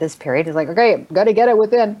satsang at this period. It's like, okay, got to get it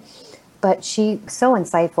within. But she, so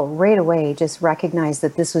insightful, right away just recognized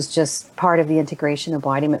that this was just part of the integration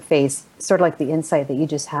embodiment phase, sort of like the insight that you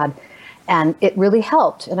just had. And it really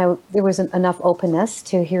helped. And there was enough openness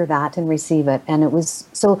to hear that and receive it. And it was,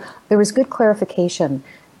 so there was good clarification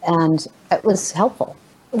and it was helpful.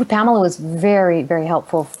 Pamela was very, very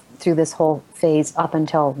helpful through this whole phase up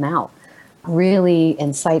until now. Really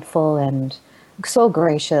insightful and so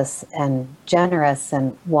gracious and generous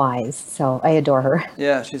and wise. So I adore her.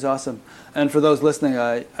 Yeah, she's awesome. And for those listening,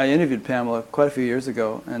 I interviewed Pamela quite a few years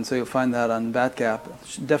ago, and so you'll find that on Batgap.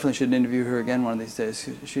 Definitely should interview her again one of these days.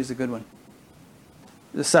 She's a good one.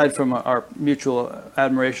 Aside from our mutual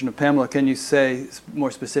admiration of Pamela, can you say more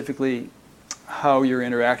specifically how your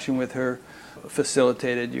interaction with her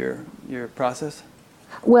facilitated your process?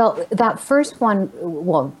 Well, that first one,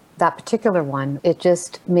 that particular one, it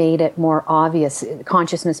just made it more obvious.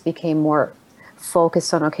 Consciousness became more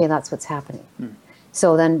focused on, okay, that's what's happening.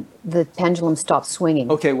 So then the pendulum stopped swinging.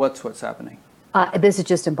 Okay, what's happening? This is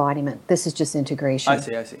just embodiment. This is just integration. I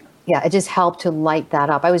see. Yeah, it just helped to light that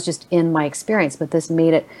up. I was just in my experience, but this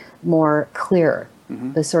made it more clear,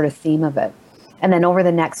 the sort of theme of it. And then over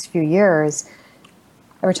the next few years,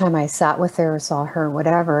 every time I sat with her or saw her,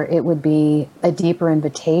 whatever, it would be a deeper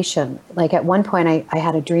invitation. Like at one point, I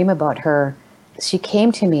had a dream about her. She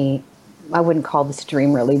came to me. I wouldn't call this a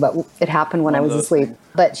dream really, but it happened when I was asleep.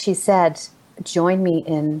 But she said, join me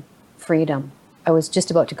in freedom. I was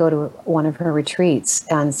just about to go to one of her retreats.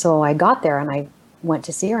 And so I got there and I went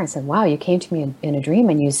to see her and said, wow, you came to me in a dream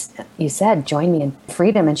and you said, join me in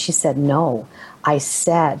freedom. And she said, no, I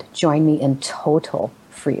said, join me in total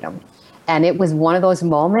freedom. And it was one of those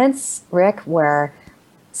moments, Rick, where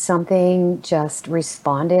something just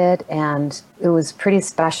responded and it was pretty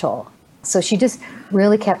special. So she just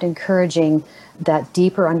really kept encouraging that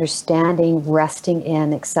deeper understanding, resting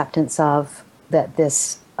in acceptance of that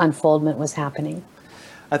this unfoldment was happening.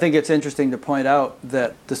 I think it's interesting to point out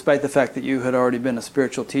that despite the fact that you had already been a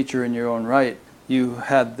spiritual teacher in your own right, you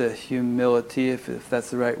had the humility, if that's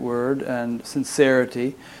the right word, and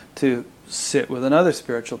sincerity to sit with another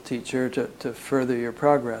spiritual teacher to further your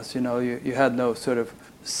progress. You know, you had no sort of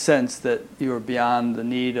sense that you were beyond the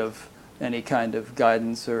need of any kind of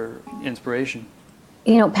guidance or inspiration.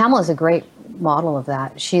 You know, Pamela's a great model of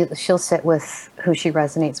that. She'll sit with who she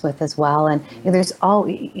resonates with as well. And there's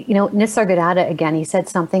Nisargadatta, again, he said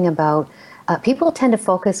something about people tend to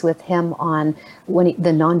focus with him on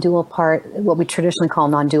the non-dual part, what we traditionally call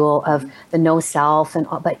non-dual of the no self.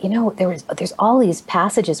 But there's all these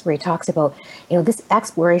passages where he talks about, this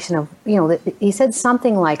exploration of, he said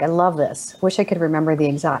something like, I love this, wish I could remember the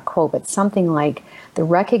exact quote, but something like the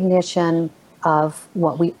recognition of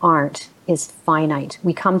what we aren't is finite.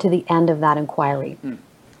 We come to the end of that inquiry.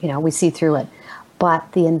 We see through it.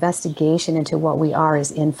 But the investigation into what we are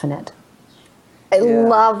is infinite. I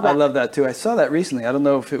love that. I love that too. I saw that recently. I don't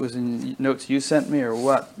know if it was in notes you sent me or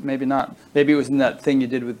what. Maybe not. Maybe it was in that thing you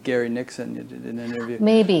did with Gary Nixon. You did an interview.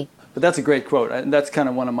 Maybe. But that's a great quote. And that's kind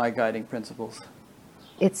of one of my guiding principles.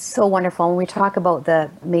 It's so wonderful. When we talk about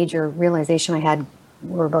the major realization I had,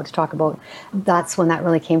 we're about to talk about, that's when that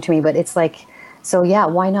really came to me. But it's like, so yeah,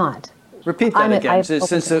 why not? Repeat that again.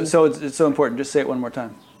 So it's so important. Just say it one more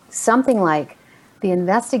time. Something like the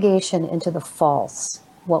investigation into the false,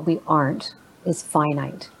 what we aren't, is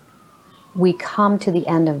finite. We come to the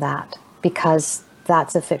end of that because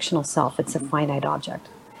that's a fictional self. It's a finite object.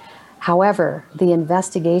 However, the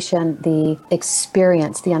investigation, the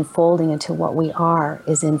experience, the unfolding into what we are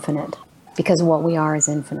is infinite because what we are is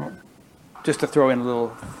infinite. Just to throw in a little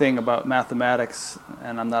thing about mathematics,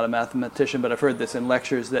 and I'm not a mathematician, but I've heard this in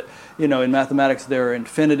lectures that, in mathematics there are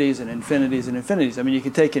infinities and infinities and infinities. I mean, you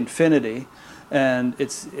can take infinity and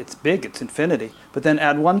it's big, it's infinity, but then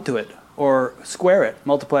add 1 to it or square it,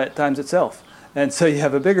 multiply it times itself. And so you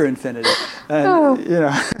have a bigger infinity.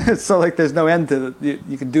 And, so like there's no end to it.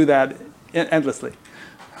 You can do that endlessly.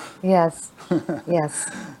 Yes, yes.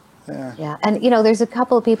 Yeah. And, there's a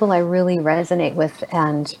couple of people I really resonate with,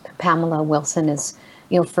 and Pamela Wilson is,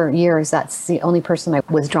 for years, that's the only person I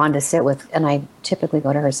was drawn to sit with. And I typically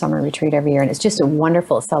go to her summer retreat every year. And it's just a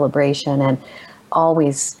wonderful celebration. And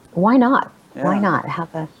always, why not? Yeah. Why not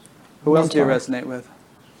have a Who else do you resonate with?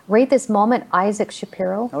 right this moment, Isaac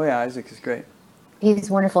Shapiro. Oh yeah, Isaac is great.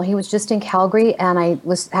 He's wonderful. He was just in Calgary, and I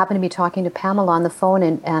happened to be talking to Pamela on the phone,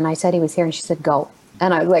 and I said he was here, and she said, go.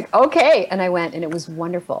 And I was like, okay. And I went, and it was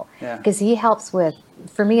wonderful. Yeah. Because he helps with,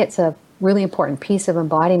 for me, it's a really important piece of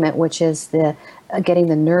embodiment, which is the getting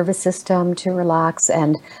the nervous system to relax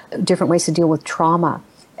and different ways to deal with trauma.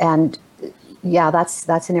 And yeah,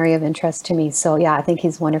 that's an area of interest to me. So yeah, I think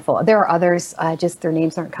he's wonderful. There are others, just their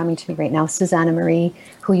names aren't coming to me right now. Susanna Marie,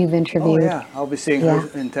 who you've interviewed. Oh yeah, I'll be seeing her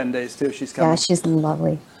in 10 days too. She's coming. Yeah, she's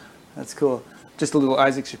lovely. That's cool. Just a little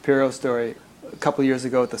Isaac Shapiro story. A couple of years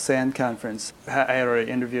ago at the SAND conference, I had already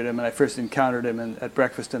interviewed him, and I first encountered him at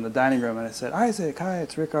breakfast in the dining room, and I said, Isaac, hi,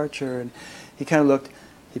 it's Rick Archer. And he kind of looked,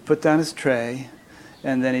 he put down his tray,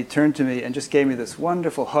 and then he turned to me and just gave me this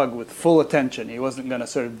wonderful hug with full attention. He wasn't going to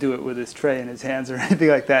sort of do it with his tray in his hands or anything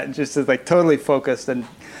like that, and just like totally focused and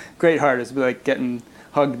great heart. It's like getting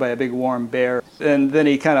hugged by a big warm bear. And then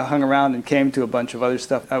he kind of hung around and came to a bunch of other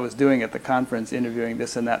stuff I was doing at the conference, interviewing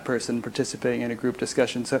this and that person, participating in a group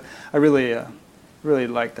discussion. So I really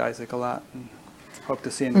liked Isaac a lot, and hope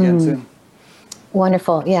to see him again soon.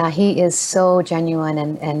 Wonderful. Yeah, he is so genuine,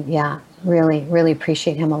 and yeah, really, really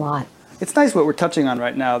appreciate him a lot. It's nice what we're touching on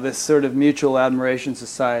right now, this sort of mutual admiration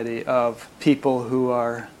society of people who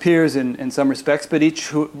are peers in some respects, but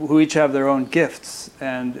who each have their own gifts,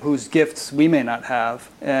 and whose gifts we may not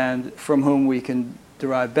have, and from whom we can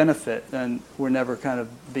derive benefit. And we're never kind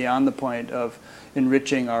of beyond the point of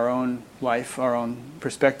enriching our own life, our own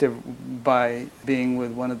perspective, by being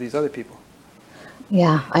with one of these other people.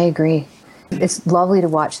 Yeah, I agree. It's lovely to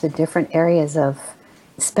watch the different areas of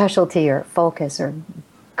specialty or focus or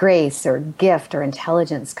grace or gift or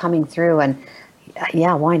intelligence coming through, and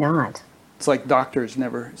yeah, why not? It's like doctors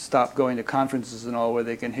never stop going to conferences and all where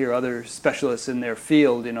they can hear other specialists in their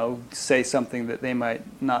field, say something that they might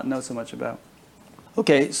not know so much about.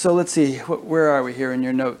 Okay, so let's see, where are we here in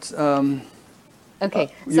your notes?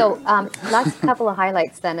 Okay, so last couple of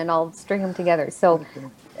highlights then, and I'll string them together. So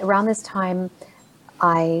around this time,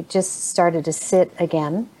 I just started to sit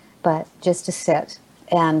again, but just to sit.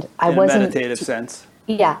 And I wasn't... In a meditative sense.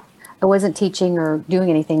 Yeah, I wasn't teaching or doing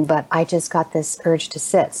anything, but I just got this urge to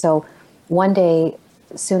sit. So one day,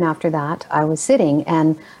 soon after that, I was sitting,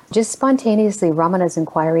 and just spontaneously, Ramana's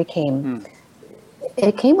inquiry came.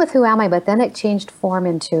 It came with who am I, but then it changed form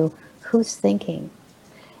into who's thinking.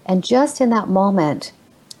 And just in that moment,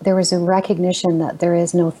 there was a recognition that there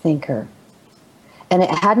is no thinker. And it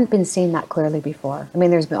hadn't been seen that clearly before. I mean,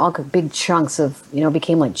 there's been all big chunks of,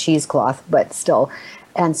 became like cheesecloth, but still.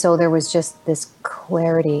 And so there was just this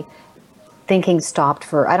clarity. Thinking stopped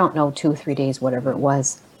for, I don't know, 2 or 3 days, whatever it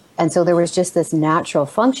was. And so there was just this natural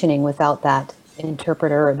functioning without that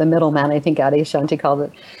interpreter, or the middleman, I think Adi Shanti called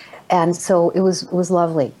it. And so it was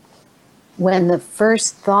lovely. When the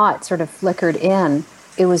first thought sort of flickered in,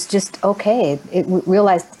 it was just okay. It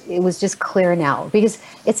realized it was just clear now, because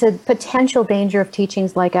it's a potential danger of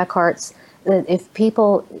teachings like Eckhart's. That if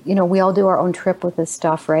people, we all do our own trip with this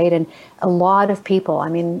stuff, right? And a lot of people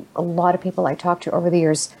I talked to over the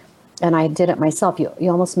years, and I did it myself, you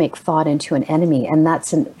almost make thought into an enemy, and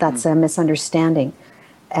that's a misunderstanding.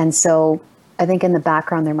 And so I think in the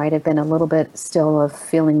background there might have been a little bit still of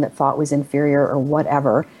feeling that thought was inferior or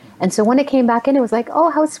whatever. And so when it came back in, it was like, oh,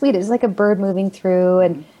 how sweet. It was like a bird moving through.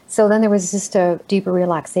 And so then there was just a deeper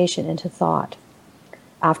relaxation into thought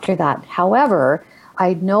after that. However,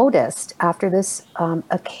 I noticed after this,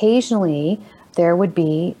 occasionally there would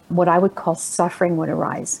be what I would call suffering would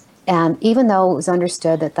arise. And even though it was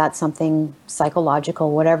understood that that's something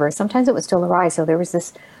psychological, whatever, sometimes it would still arise. So there was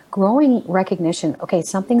this growing recognition, okay,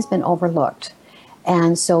 something's been overlooked.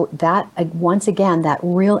 And so that, once again, that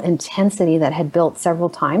real intensity that had built several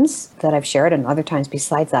times that I've shared, and other times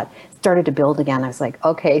besides that, started to build again. I was like,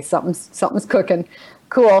 okay, something's cooking.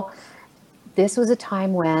 Cool. This was a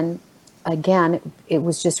time when, again, it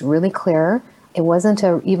was just really clear. It wasn't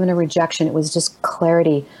even a rejection. It was just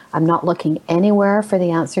clarity. I'm not looking anywhere for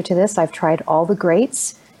the answer to this. I've tried all the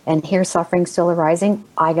greats, and here suffering still arising.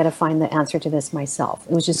 I got to find the answer to this myself.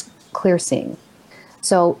 It was just clear seeing.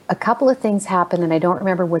 So a couple of things happened, and I don't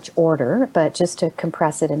remember which order, but just to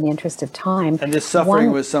compress it in the interest of time. And this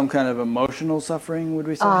suffering was some kind of emotional suffering, would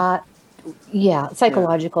we say? Yeah,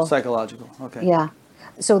 psychological. Yeah, psychological, okay. Yeah.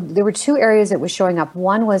 So there were 2 areas that was showing up.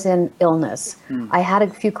 One was in illness. I had a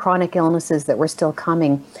few chronic illnesses that were still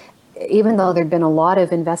coming, even though there'd been a lot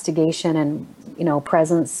of investigation and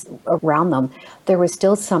presence around them. There was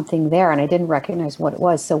still something there, and I didn't recognize what it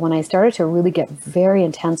was. So when I started to really get very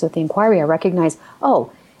intense with the inquiry, I recognized,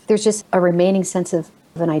 oh, there's just a remaining sense of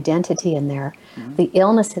an identity in there. The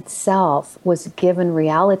illness itself was given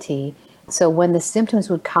reality So when the symptoms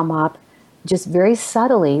would come up, just very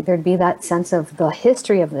subtly, there'd be that sense of the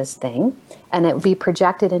history of this thing, and it would be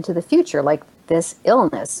projected into the future, like this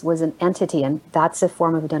illness was an entity, and that's a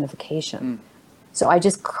form of identification. So I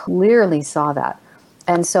just clearly saw that.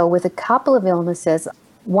 And so with a couple of illnesses,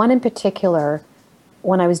 one in particular,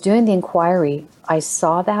 when I was doing the inquiry, I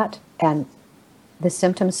saw that, and the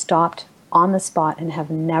symptoms stopped on the spot and have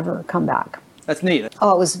never come back. That's neat.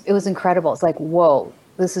 Oh, it was incredible. It's like, whoa,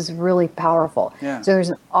 this is really powerful. Yeah. So there's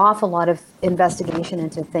an awful lot of investigation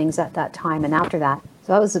into things at that time and after that.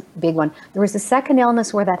 So that was a big one. There was a second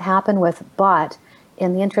illness where that happened with, but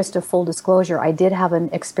in the interest of full disclosure, I did have an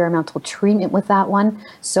experimental treatment with that one.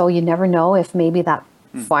 So you never know if maybe that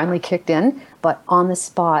finally kicked in, but on the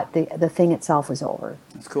spot, the thing itself was over.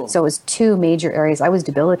 That's cool. So it was two major areas. I was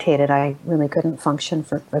debilitated. I really couldn't function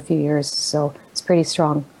for a few years. So it's pretty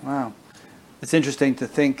strong. Wow. It's interesting to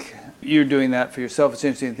think you're doing that for yourself. It's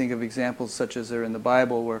interesting to think of examples such as are in the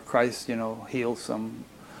Bible where Christ, heals some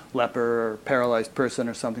leper or paralyzed person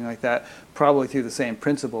or something like that, probably through the same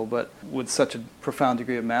principle, but with such a profound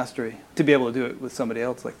degree of mastery to be able to do it with somebody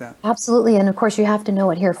else like that. Absolutely. And of course, you have to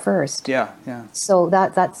know it here first. Yeah. So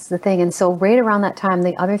that's the thing. And so right around that time,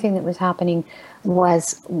 the other thing that was happening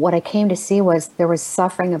was what I came to see was there was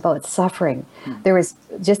suffering about suffering. There was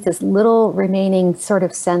just this little remaining sort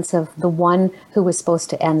of sense of the one who was supposed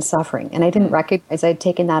to end suffering. And I didn't recognize I'd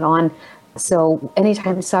taken that on. So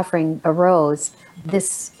anytime suffering arose,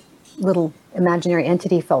 this little imaginary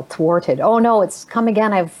entity felt thwarted. Oh no, it's come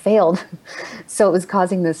again, I've failed. So it was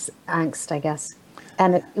causing this angst, I guess.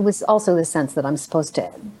 And it was also the sense that I'm supposed to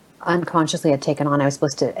unconsciously had taken on, I was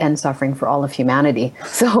supposed to end suffering for all of humanity.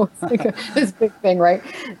 So it's like this big thing, right?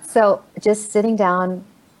 So just sitting down,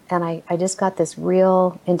 and I just got this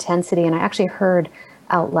real intensity, and I actually heard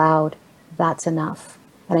out loud, that's enough.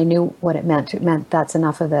 And I knew what it meant. It meant that's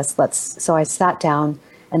enough of this. So I sat down,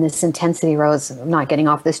 and this intensity rose. I'm not getting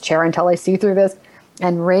off this chair until I see through this.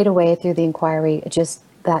 And right away through the inquiry, just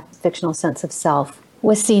that fictional sense of self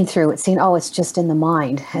was seen through. It's seen, it's just in the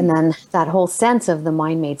mind. And then that whole sense of the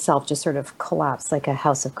mind-made self just sort of collapsed like a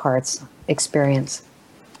house of cards experience.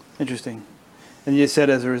 Interesting. And you said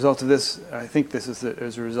as a result of this, I think this is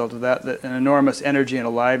as a result of that an enormous energy and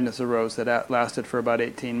aliveness arose that lasted for about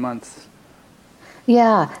 18 months.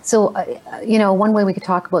 Yeah. So, one way we could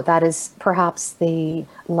talk about that is perhaps the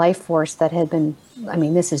life force that had been,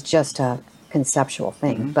 this is just a conceptual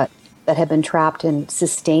thing, but that had been trapped in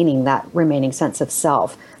sustaining that remaining sense of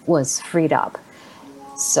self was freed up.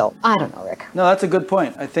 So, I don't know, Rick. No, that's a good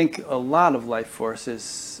point. I think a lot of life force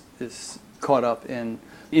is caught up in,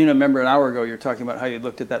 remember an hour ago you were talking about how you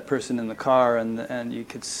looked at that person in the car and you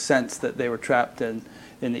could sense that they were trapped in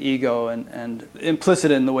the ego, and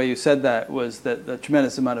implicit in the way you said that was that the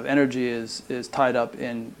tremendous amount of energy is tied up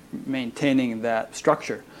in maintaining that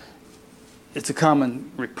structure. It's a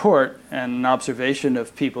common report and an observation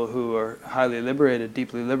of people who are highly liberated,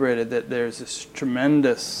 deeply liberated, that there's this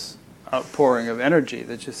tremendous outpouring of energy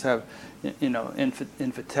that just have,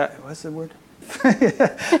 what's the word?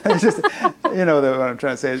 It's just, what I'm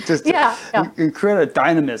trying to say. It's just incredible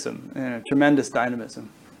dynamism, tremendous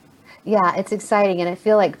dynamism. Yeah, it's exciting, and I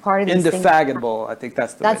feel like part of these indefatigable. I think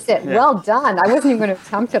that's it. Yeah. Well done. I wasn't even going to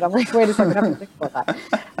attempt it. I'm like, wait a second, I have to think about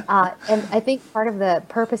that. And I think part of the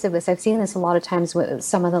purpose of this, I've seen this a lot of times with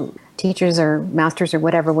some of the teachers or masters or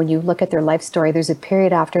whatever. When you look at their life story, there's a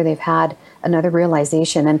period after they've had another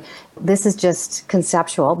realization, and this is just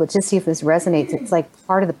conceptual, but just see if this resonates. It's like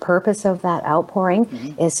part of the purpose of that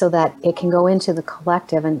outpouring is so that it can go into the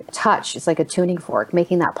collective and touch. It's like a tuning fork,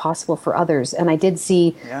 making that possible for others. And I did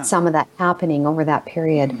see some of that happening over that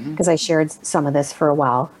period because I shared some of this for a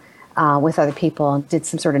while with other people and did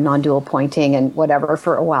some sort of non-dual pointing and whatever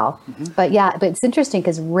for a while. But it's interesting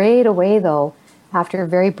because right away though, after a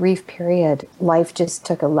very brief period, life just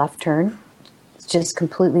took a left turn. Just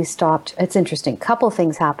completely stopped. It's interesting. Couple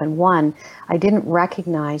things happened. One, I didn't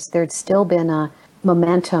recognize there'd still been a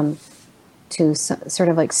momentum to sort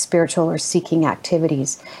of like spiritual or seeking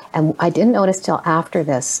activities. And I didn't notice till after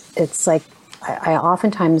this. It's like, I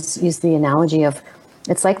oftentimes use the analogy of,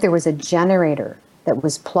 it's like there was a generator that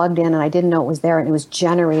was plugged in and I didn't know it was there, and it was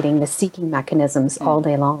generating the seeking mechanisms all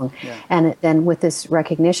day long. Yeah. And then with this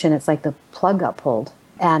recognition, it's like the plug got pulled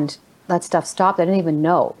and that stuff stopped. I didn't even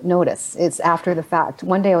notice. It's after the fact.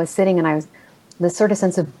 One day I was sitting and this sort of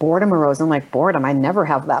sense of boredom arose. I'm like, boredom? I never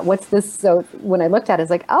have that. What's this? So when I looked at it,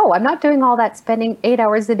 it's like, I'm not doing all that, spending 8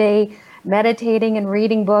 hours a day meditating and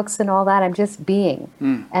reading books and all that. I'm just being.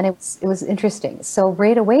 And it was interesting. So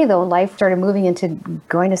right away though, life started moving into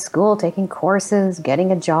going to school, taking courses,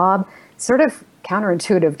 getting a job, sort of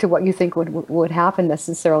counterintuitive to what you think would happen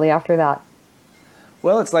necessarily after that.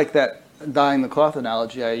 Well, it's like that dyeing the cloth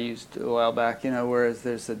analogy I used a while back, whereas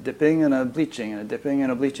there's a dipping and a bleaching and a dipping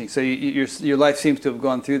and a bleaching. So your life seems to have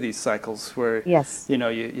gone through these cycles where, yes,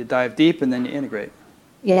 you dive deep and then you integrate.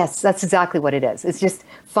 Yes, that's exactly what it is. It's just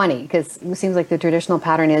funny because it seems like the traditional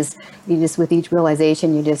pattern is you just, with each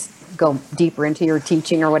realization, you just go deeper into your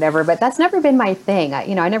teaching or whatever. But that's never been my thing.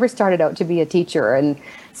 I never started out to be a teacher. And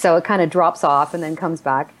so it kind of drops off and then comes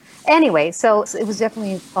back. Anyway, so it was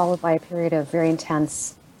definitely followed by a period of very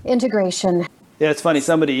intense integration. Yeah, it's funny.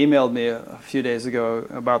 Somebody emailed me a few days ago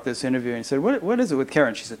about this interview and he said, what is it with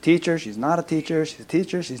Karen? She's a teacher. She's not a teacher. She's a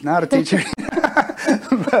teacher. She's not a teacher.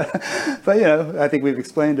 but I think we've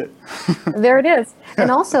explained it. There it is. And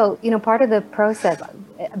also, part of the process,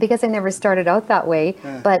 because I never started out that way,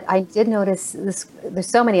 but I did notice this. There's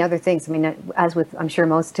so many other things. I mean, as with, I'm sure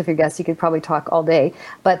most of your guests, you could probably talk all day,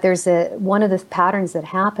 but there's one of the patterns that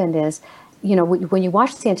happened is, when you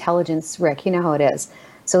watch The Intelligence, Rick, you know how it is.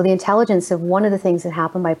 So the intelligence of one of the things that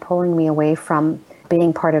happened by pulling me away from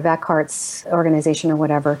being part of Eckhart's organization or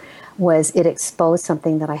whatever was it exposed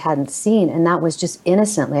something that I hadn't seen. And that was just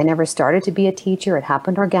innocently. I never started to be a teacher. It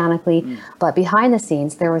happened organically. But behind the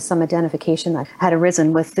scenes, there was some identification that had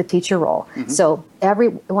arisen with the teacher role. So every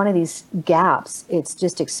one of these gaps, it's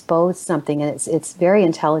just exposed something. And it's very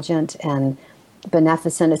intelligent and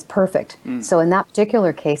beneficent. It's perfect. So in that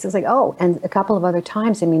particular case, it's like, oh, and a couple of other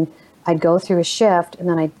times, I'd go through a shift and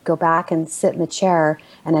then I'd go back and sit in the chair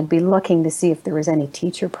and I'd be looking to see if there was any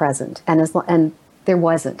teacher present. And there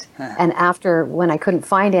wasn't. And after, when I couldn't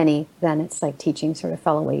find any, then it's like teaching sort of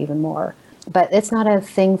fell away even more. But it's not a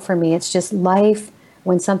thing for me. It's just life.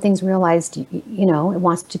 When something's realized, it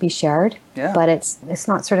wants to be shared. Yeah. But it's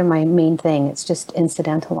not sort of my main thing. It's just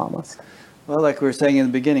incidental almost. Well, like we were saying in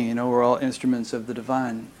the beginning, we're all instruments of the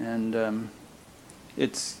divine. And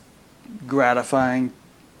it's gratifying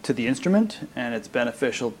to the instrument, and it's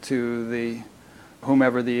beneficial to the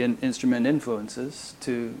whomever the instrument influences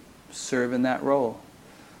to serve in that role.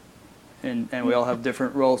 And we all have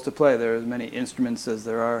different roles to play. There are as many instruments as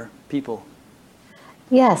there are people.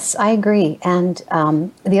 Yes, I agree. And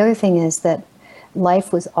the other thing is that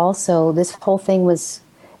life was also, this whole thing was,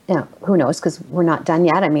 who knows, because we're not done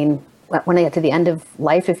yet. When I get to the end of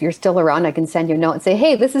life, if you're still around, I can send you a note and say,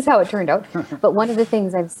 hey, this is how it turned out. But one of the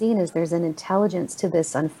things I've seen is there's an intelligence to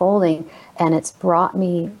this unfolding, and it's brought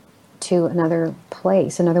me to another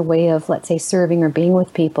place, another way of, let's say, serving or being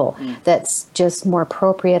with people that's just more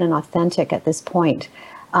appropriate and authentic at this point.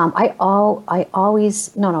 I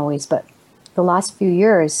always, not always, but the last few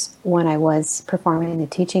years when I was performing the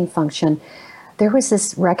teaching function, there was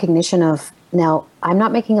this recognition of, now, I'm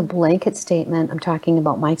not making a blanket statement, I'm talking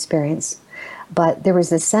about my experience, but there was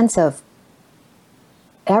this sense of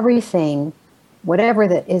everything, whatever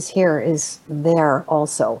that is here is there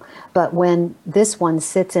also. But when this one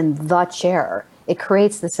sits in the chair, it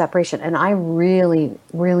creates the separation. And I really,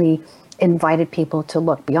 really invited people to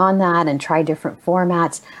look beyond that and try different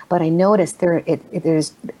formats. But I noticed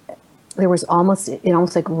it almost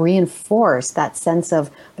like reinforced that sense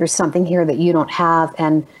of there's something here that you don't have,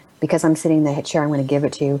 and because I'm sitting in the chair, I'm going to give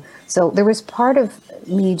it to you. So there was part of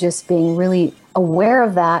me just being really aware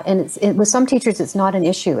of that. And with some teachers, it's not an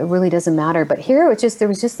issue. It really doesn't matter. But here,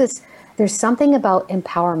 there's something about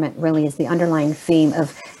empowerment really is the underlying theme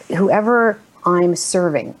of whoever I'm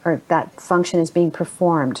serving or that function is being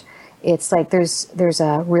performed. It's like there's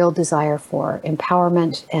a real desire for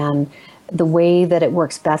empowerment, and the way that it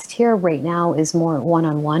works best here right now is more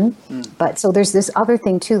one-on-one. But so there's this other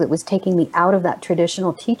thing too that was taking me out of that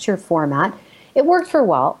traditional teacher format. It worked for a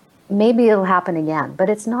while. Maybe it'll happen again, but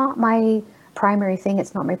it's not my primary thing.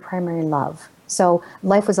 It's not my primary love. So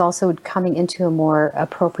life was also coming into a more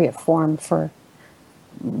appropriate form for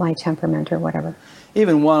my temperament or whatever.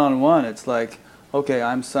 Even one-on-one, it's like, okay,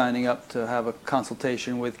 I'm signing up to have a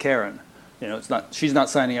consultation with Karen. She's not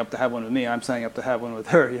signing up to have one with me. I'm signing up to have one with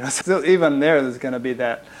her. So even there's going to be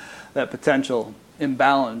that potential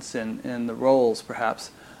imbalance in the roles, perhaps.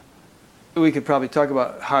 We could probably talk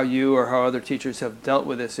about how you or how other teachers have dealt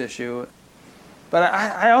with this issue. But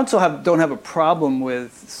I also don't have a problem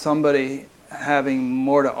with somebody having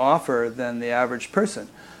more to offer than the average person.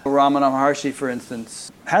 Ramana Maharshi, for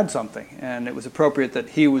instance, had something, and it was appropriate that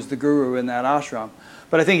he was the guru in that ashram.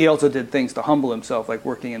 But I think he also did things to humble himself, like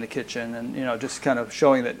working in the kitchen and, just kind of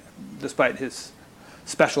showing that despite his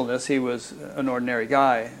specialness, he was an ordinary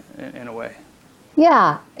guy in a way.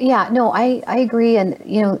 Yeah. No, I agree. And,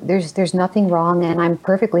 there's nothing wrong. And I'm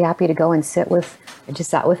perfectly happy to go and I just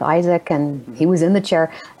sat with Isaac, and he was in the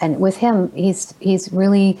chair. And with him, he's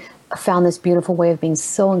really found this beautiful way of being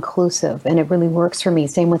so inclusive, and it really works for me.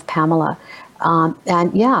 Same with Pamela.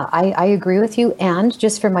 And yeah, I agree with you. And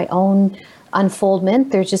just for my own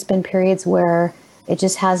unfoldment, there's just been periods where it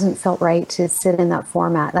just hasn't felt right to sit in that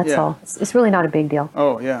format. That's all. It's really not a big deal.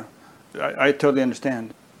 Oh, yeah. I totally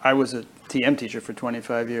understand. I was a TM teacher for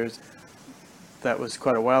 25 years. That was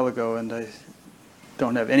quite a while ago, and I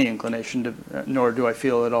don't have any inclination to, nor do I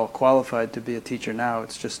feel at all qualified to be a teacher now.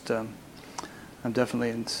 It's just, I'm definitely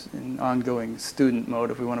in ongoing student mode,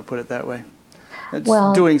 if we want to put it that way. It's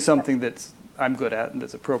doing something that's I'm good at and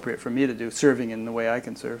that's appropriate for me to do, serving in the way I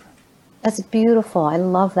can serve. That's beautiful. I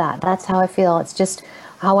love that. That's how I feel. It's just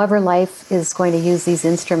however life is going to use these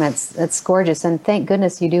instruments, it's gorgeous. And thank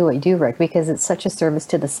goodness you do what you do, Rick, because it's such a service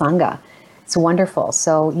to the Sangha. It's wonderful.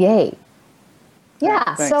 So yay. Yeah.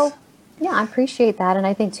 Thanks. So yeah, I appreciate that. And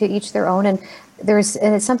I think to each their own. And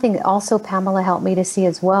it's something that also Pamela helped me to see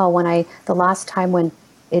as well the last time when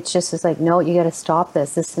it's just is like, no, you got to stop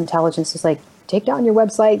this. This intelligence is like, take down your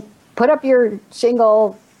website, put up your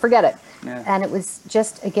shingle, forget it. Yeah. And it was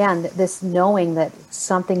just, again, this knowing that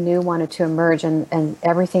something new wanted to emerge and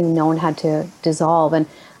everything known had to dissolve. And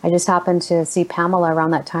I just happened to see Pamela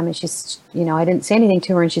around that time, and she's, I didn't say anything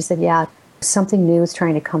to her, and she said, yeah, something new is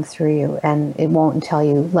trying to come through you, and it won't until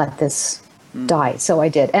you let this die. So I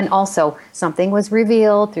did. And also something was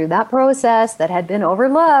revealed through that process that had been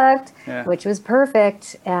overlooked, which was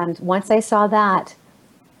perfect. And once I saw that,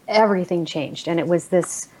 everything changed. And it was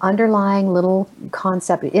this underlying little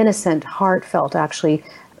concept, innocent, heartfelt, actually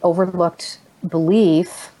overlooked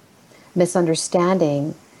belief,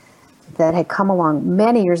 misunderstanding that had come along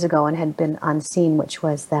many years ago and had been unseen, which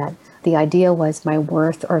was that the idea was my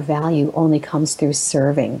worth or value only comes through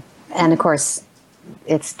serving. And of course,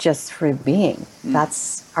 it's just for being.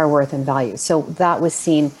 That's our worth and value. So that was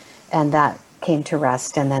seen, and that came to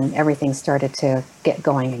rest, and then everything started to get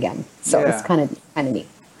going again. So it's kind of neat.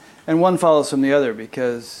 And one follows from the other,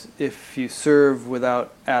 because if you serve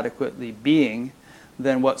without adequately being,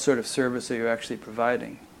 then what sort of service are you actually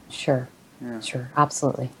providing? Sure, sure,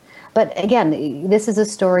 absolutely. But again, this is a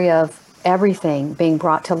story of everything being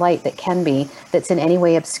brought to light that can be, that's in any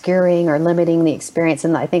way obscuring or limiting the experience.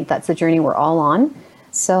 And I think that's the journey we're all on.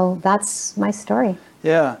 So that's my story.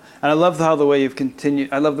 Yeah, and I love the way you've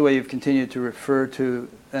continued to refer to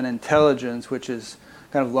an intelligence which is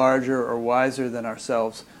kind of larger or wiser than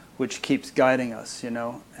ourselves, which keeps guiding us,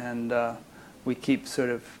 and we keep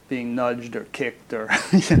sort of being nudged or kicked or,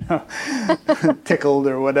 tickled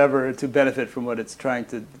or whatever to benefit from what it's trying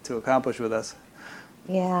to accomplish with us.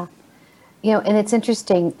 Yeah. And it's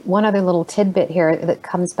interesting, one other little tidbit here that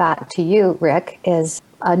comes back to you, Rick, is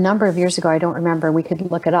a number of years ago, I don't remember, we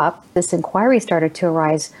could look it up, this inquiry started to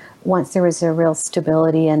arise once there was a real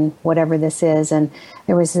stability in whatever this is. And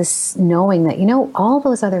there was this knowing that, all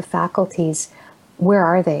those other faculties, where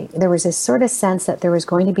are they? There was this sort of sense that there was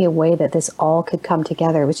going to be a way that this all could come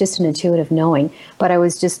together. It was just an intuitive knowing, but I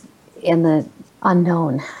was just in the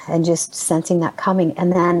unknown and just sensing that coming.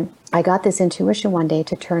 And then I got this intuition one day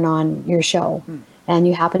to turn on your show, and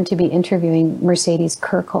you happened to be interviewing Mercedes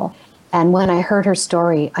Kirkle. And when I heard her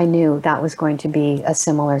story, I knew that was going to be a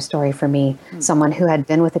similar story for me. Someone who had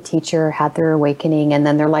been with a teacher, had their awakening, and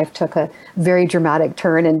then their life took a very dramatic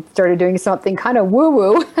turn and started doing something kind of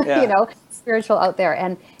woo-woo, spiritual out there.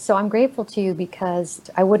 And so I'm grateful to you, because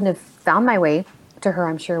I wouldn't have found my way to her,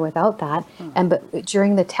 I'm sure, without that. But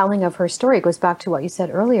during the telling of her story, it goes back to what you said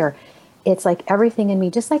earlier. It's like everything in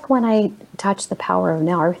me, just like when I touched the power of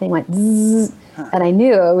now, everything went zzz, and I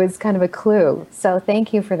knew it was kind of a clue. So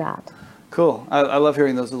thank you for that. Cool. I love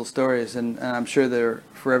hearing those little stories, and I'm sure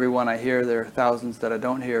for every one I hear, there are thousands that I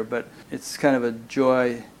don't hear, but it's kind of a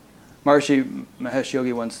joy. Maharishi Mahesh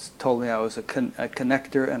Yogi once told me I was a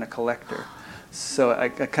connector and a collector. So I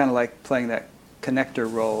kind of like playing that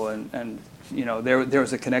connector role, and there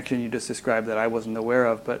was a connection you just described that I wasn't aware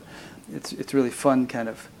of, but it's really fun kind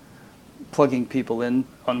of plugging people in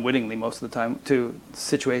unwittingly most of the time to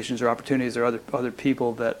situations or opportunities or other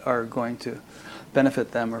people that are going to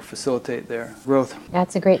benefit them or facilitate their growth.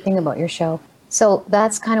 That's a great thing about your show. So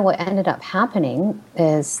that's kind of what ended up happening,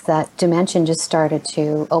 is that dimension just started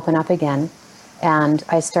to open up again. And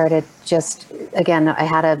I started I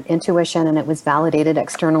had an intuition, and it was validated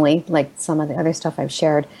externally, like some of the other stuff I've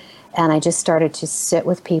shared. And I just started to sit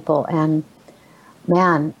with people, and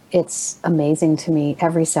man, it's amazing to me.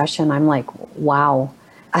 Every session, I'm like, wow,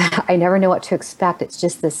 I never know what to expect. It's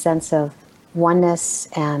just this sense of oneness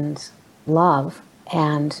and love,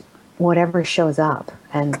 and whatever shows up,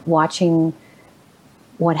 and watching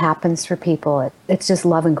what happens for people. It's just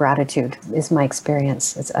love and gratitude is my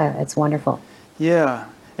experience. It's wonderful. Yeah.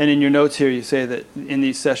 And in your notes here, you say that in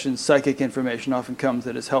these sessions, psychic information often comes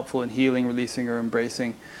that is helpful in healing, releasing, or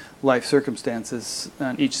embracing life circumstances.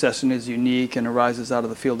 And each session is unique and arises out of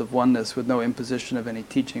the field of oneness with no imposition of any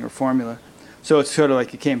teaching or formula. So it's sort of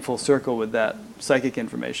like you came full circle with that psychic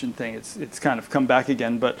information thing. It's kind of come back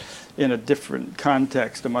again, but in a different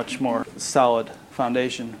context, a much more solid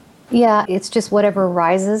foundation. Yeah, it's just whatever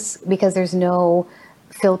arises, because there's no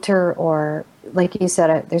filter, or like you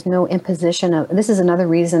said, there's no imposition of. This is another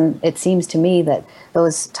reason it seems to me that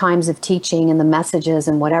those times of teaching and the messages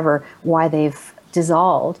and whatever, why they've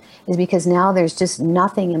dissolved, is because now there's just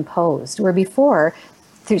nothing imposed. Where before,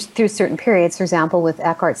 through certain periods, for example, with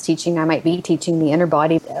Eckhart's teaching, I might be teaching the inner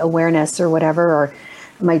body awareness or whatever, or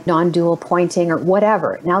my non-dual pointing or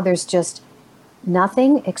whatever. Now there's just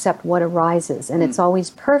nothing except what arises, and it's always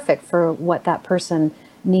perfect for what that person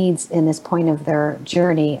needs in this point of their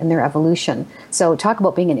journey and their evolution. So talk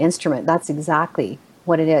about being an instrument. That's exactly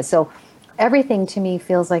what it is. So everything to me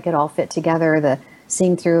feels like it all fit together. The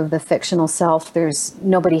seeing through of the fictional self. There's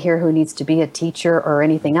nobody here who needs to be a teacher or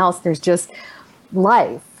anything else. There's just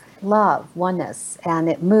life, love, oneness, and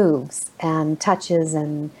it moves and touches,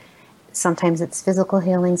 and sometimes it's physical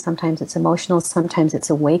healing, sometimes it's emotional, sometimes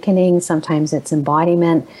it's awakening, sometimes it's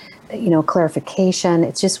embodiment, clarification.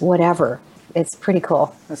 It's just whatever. It's pretty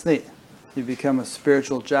cool. That's neat. You become a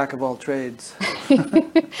spiritual jack of all trades.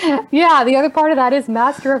 Yeah, the other part of that is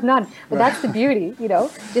master of none. But that's the beauty,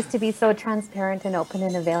 just to be so transparent and open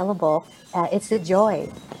and available. It's a joy.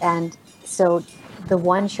 And so the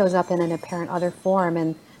one shows up in an apparent other form,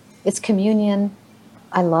 and it's communion.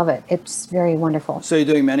 I love it. It's very wonderful. So you're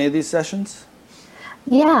doing many of these sessions?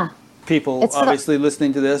 Yeah. People obviously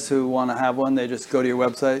listening to this who want to have one, they just go to your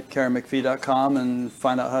website, KarenMcPhee.com, and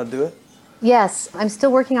find out how to do it? Yes, I'm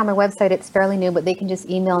still working on my website. It's fairly new, but they can just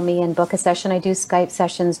email me and book a session. I do Skype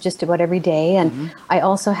sessions just about every day. And I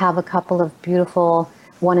also have a couple of beautiful,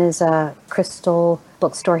 one is a crystal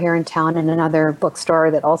bookstore here in town and another bookstore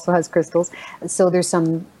that also has crystals. So there's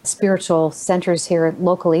some spiritual centers here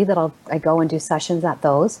locally that I go and do sessions at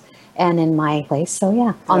those, and in my place. So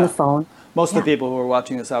yeah, on the phone. Most of the people who are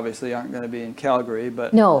watching this obviously aren't going to be in Calgary,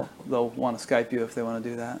 but no, they'll want to Skype you if they want to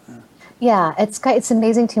do that. Yeah, it's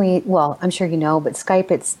amazing to me. Well, I'm sure you know, but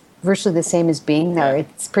Skype, it's virtually the same as being there. Yeah.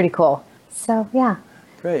 It's pretty cool. So, yeah.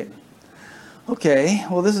 Great. Okay,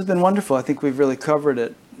 well, this has been wonderful. I think we've really covered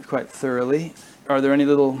it quite thoroughly. Are there any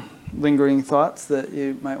little lingering thoughts that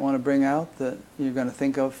you might want to bring out that you're going to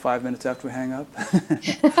think of 5 minutes after we hang up?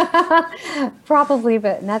 Probably,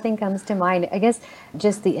 but nothing comes to mind. I guess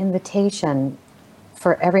just the invitation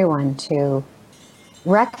for everyone to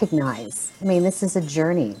recognize, this is a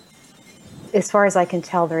journey. As far as I can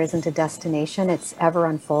tell, there isn't a destination. It's ever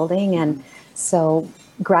unfolding. And so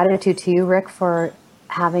gratitude to you, Rick, for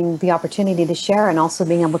having the opportunity to share and also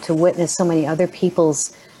being able to witness so many other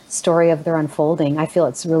people's story of their unfolding. I feel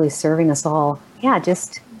it's really serving us all. Yeah,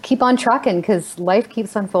 just keep on trucking, because life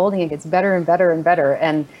keeps unfolding. It gets better and better and better.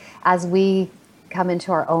 And as we come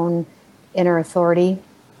into our own inner authority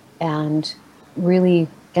and really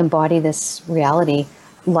embody this reality,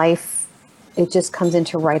 life, it just comes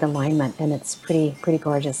into right alignment, and it's pretty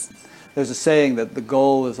gorgeous. There's a saying that the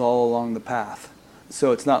goal is all along the path.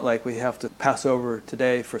 So it's not like we have to pass over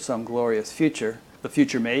today for some glorious future. The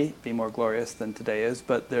future may be more glorious than today is,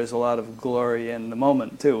 but there's a lot of glory in the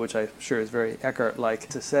moment too, which I'm sure is very Eckhart-like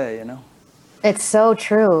to say, It's so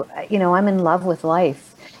true. I'm in love with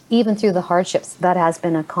life, even through the hardships. That has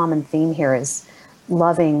been a common theme here, is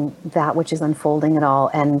loving that which is unfolding at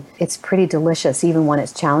all. And it's pretty delicious, even when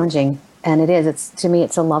it's challenging. And it is. To me,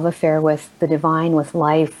 it's a love affair with the divine, with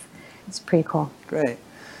life. It's pretty cool. Great.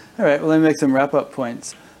 All right, well, let me make some wrap-up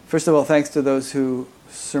points. First of all, thanks to those who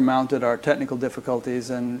surmounted our technical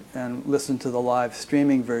difficulties and listened to the live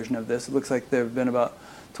streaming version of this. It looks like there have been about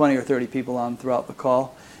 20 or 30 people on throughout the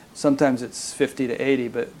call. Sometimes it's 50 to 80,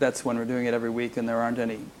 but that's when we're doing it every week and there aren't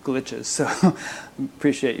any glitches. So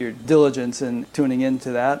appreciate your diligence in tuning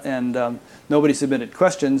into that. And nobody submitted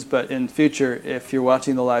questions, but in future, if you're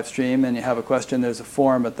watching the live stream and you have a question, there's a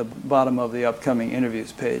form at the bottom of the upcoming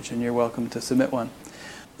interviews page, and you're welcome to submit one.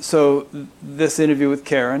 So this interview with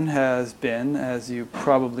Karen has been, as you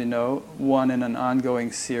probably know, one in an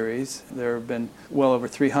ongoing series. There have been well over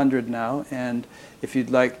 300 now, and if you'd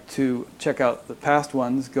like to check out the past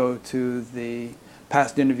ones, go to the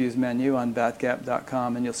past interviews menu on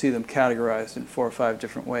batgap.com, and you'll see them categorized in 4 or 5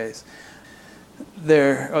 different ways.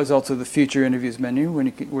 There is also the future interviews menu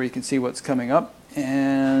where you can see what's coming up.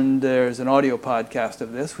 And there's an audio podcast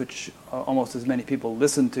of this, which almost as many people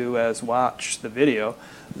listen to as watch the video.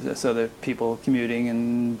 So there are people commuting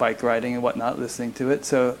and bike riding and whatnot listening to it.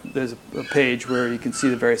 So there's a page where you can see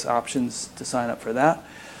the various options to sign up for that.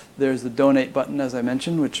 There's the donate button, as I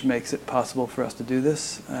mentioned, which makes it possible for us to do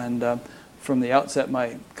this. And from the outset,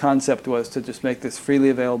 my concept was to just make this freely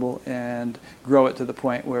available and grow it to the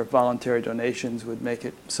point where voluntary donations would make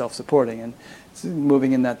it self-supporting. And it's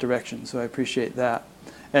moving in that direction, so I appreciate that.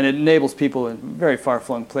 And it enables people in very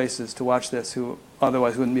far-flung places to watch this who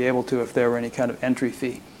otherwise wouldn't be able to if there were any kind of entry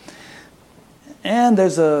fee. And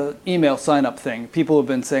there's a email sign-up thing. People have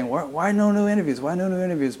been saying, why no new interviews? Why no new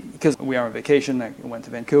interviews? Because we are on vacation. I went to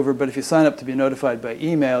Vancouver. But if you sign up to be notified by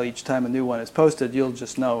email each time a new one is posted, you'll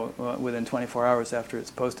just know within 24 hours after it's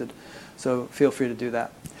posted. So feel free to do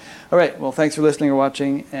that. All right. Well, thanks for listening or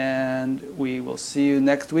watching, and we will see you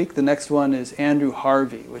next week. The next one is Andrew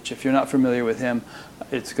Harvey, which if you're not familiar with him,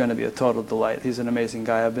 it's going to be a total delight. He's an amazing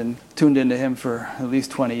guy. I've been tuned into him for at least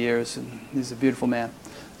 20 years, and he's a beautiful man.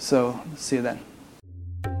 So see you then.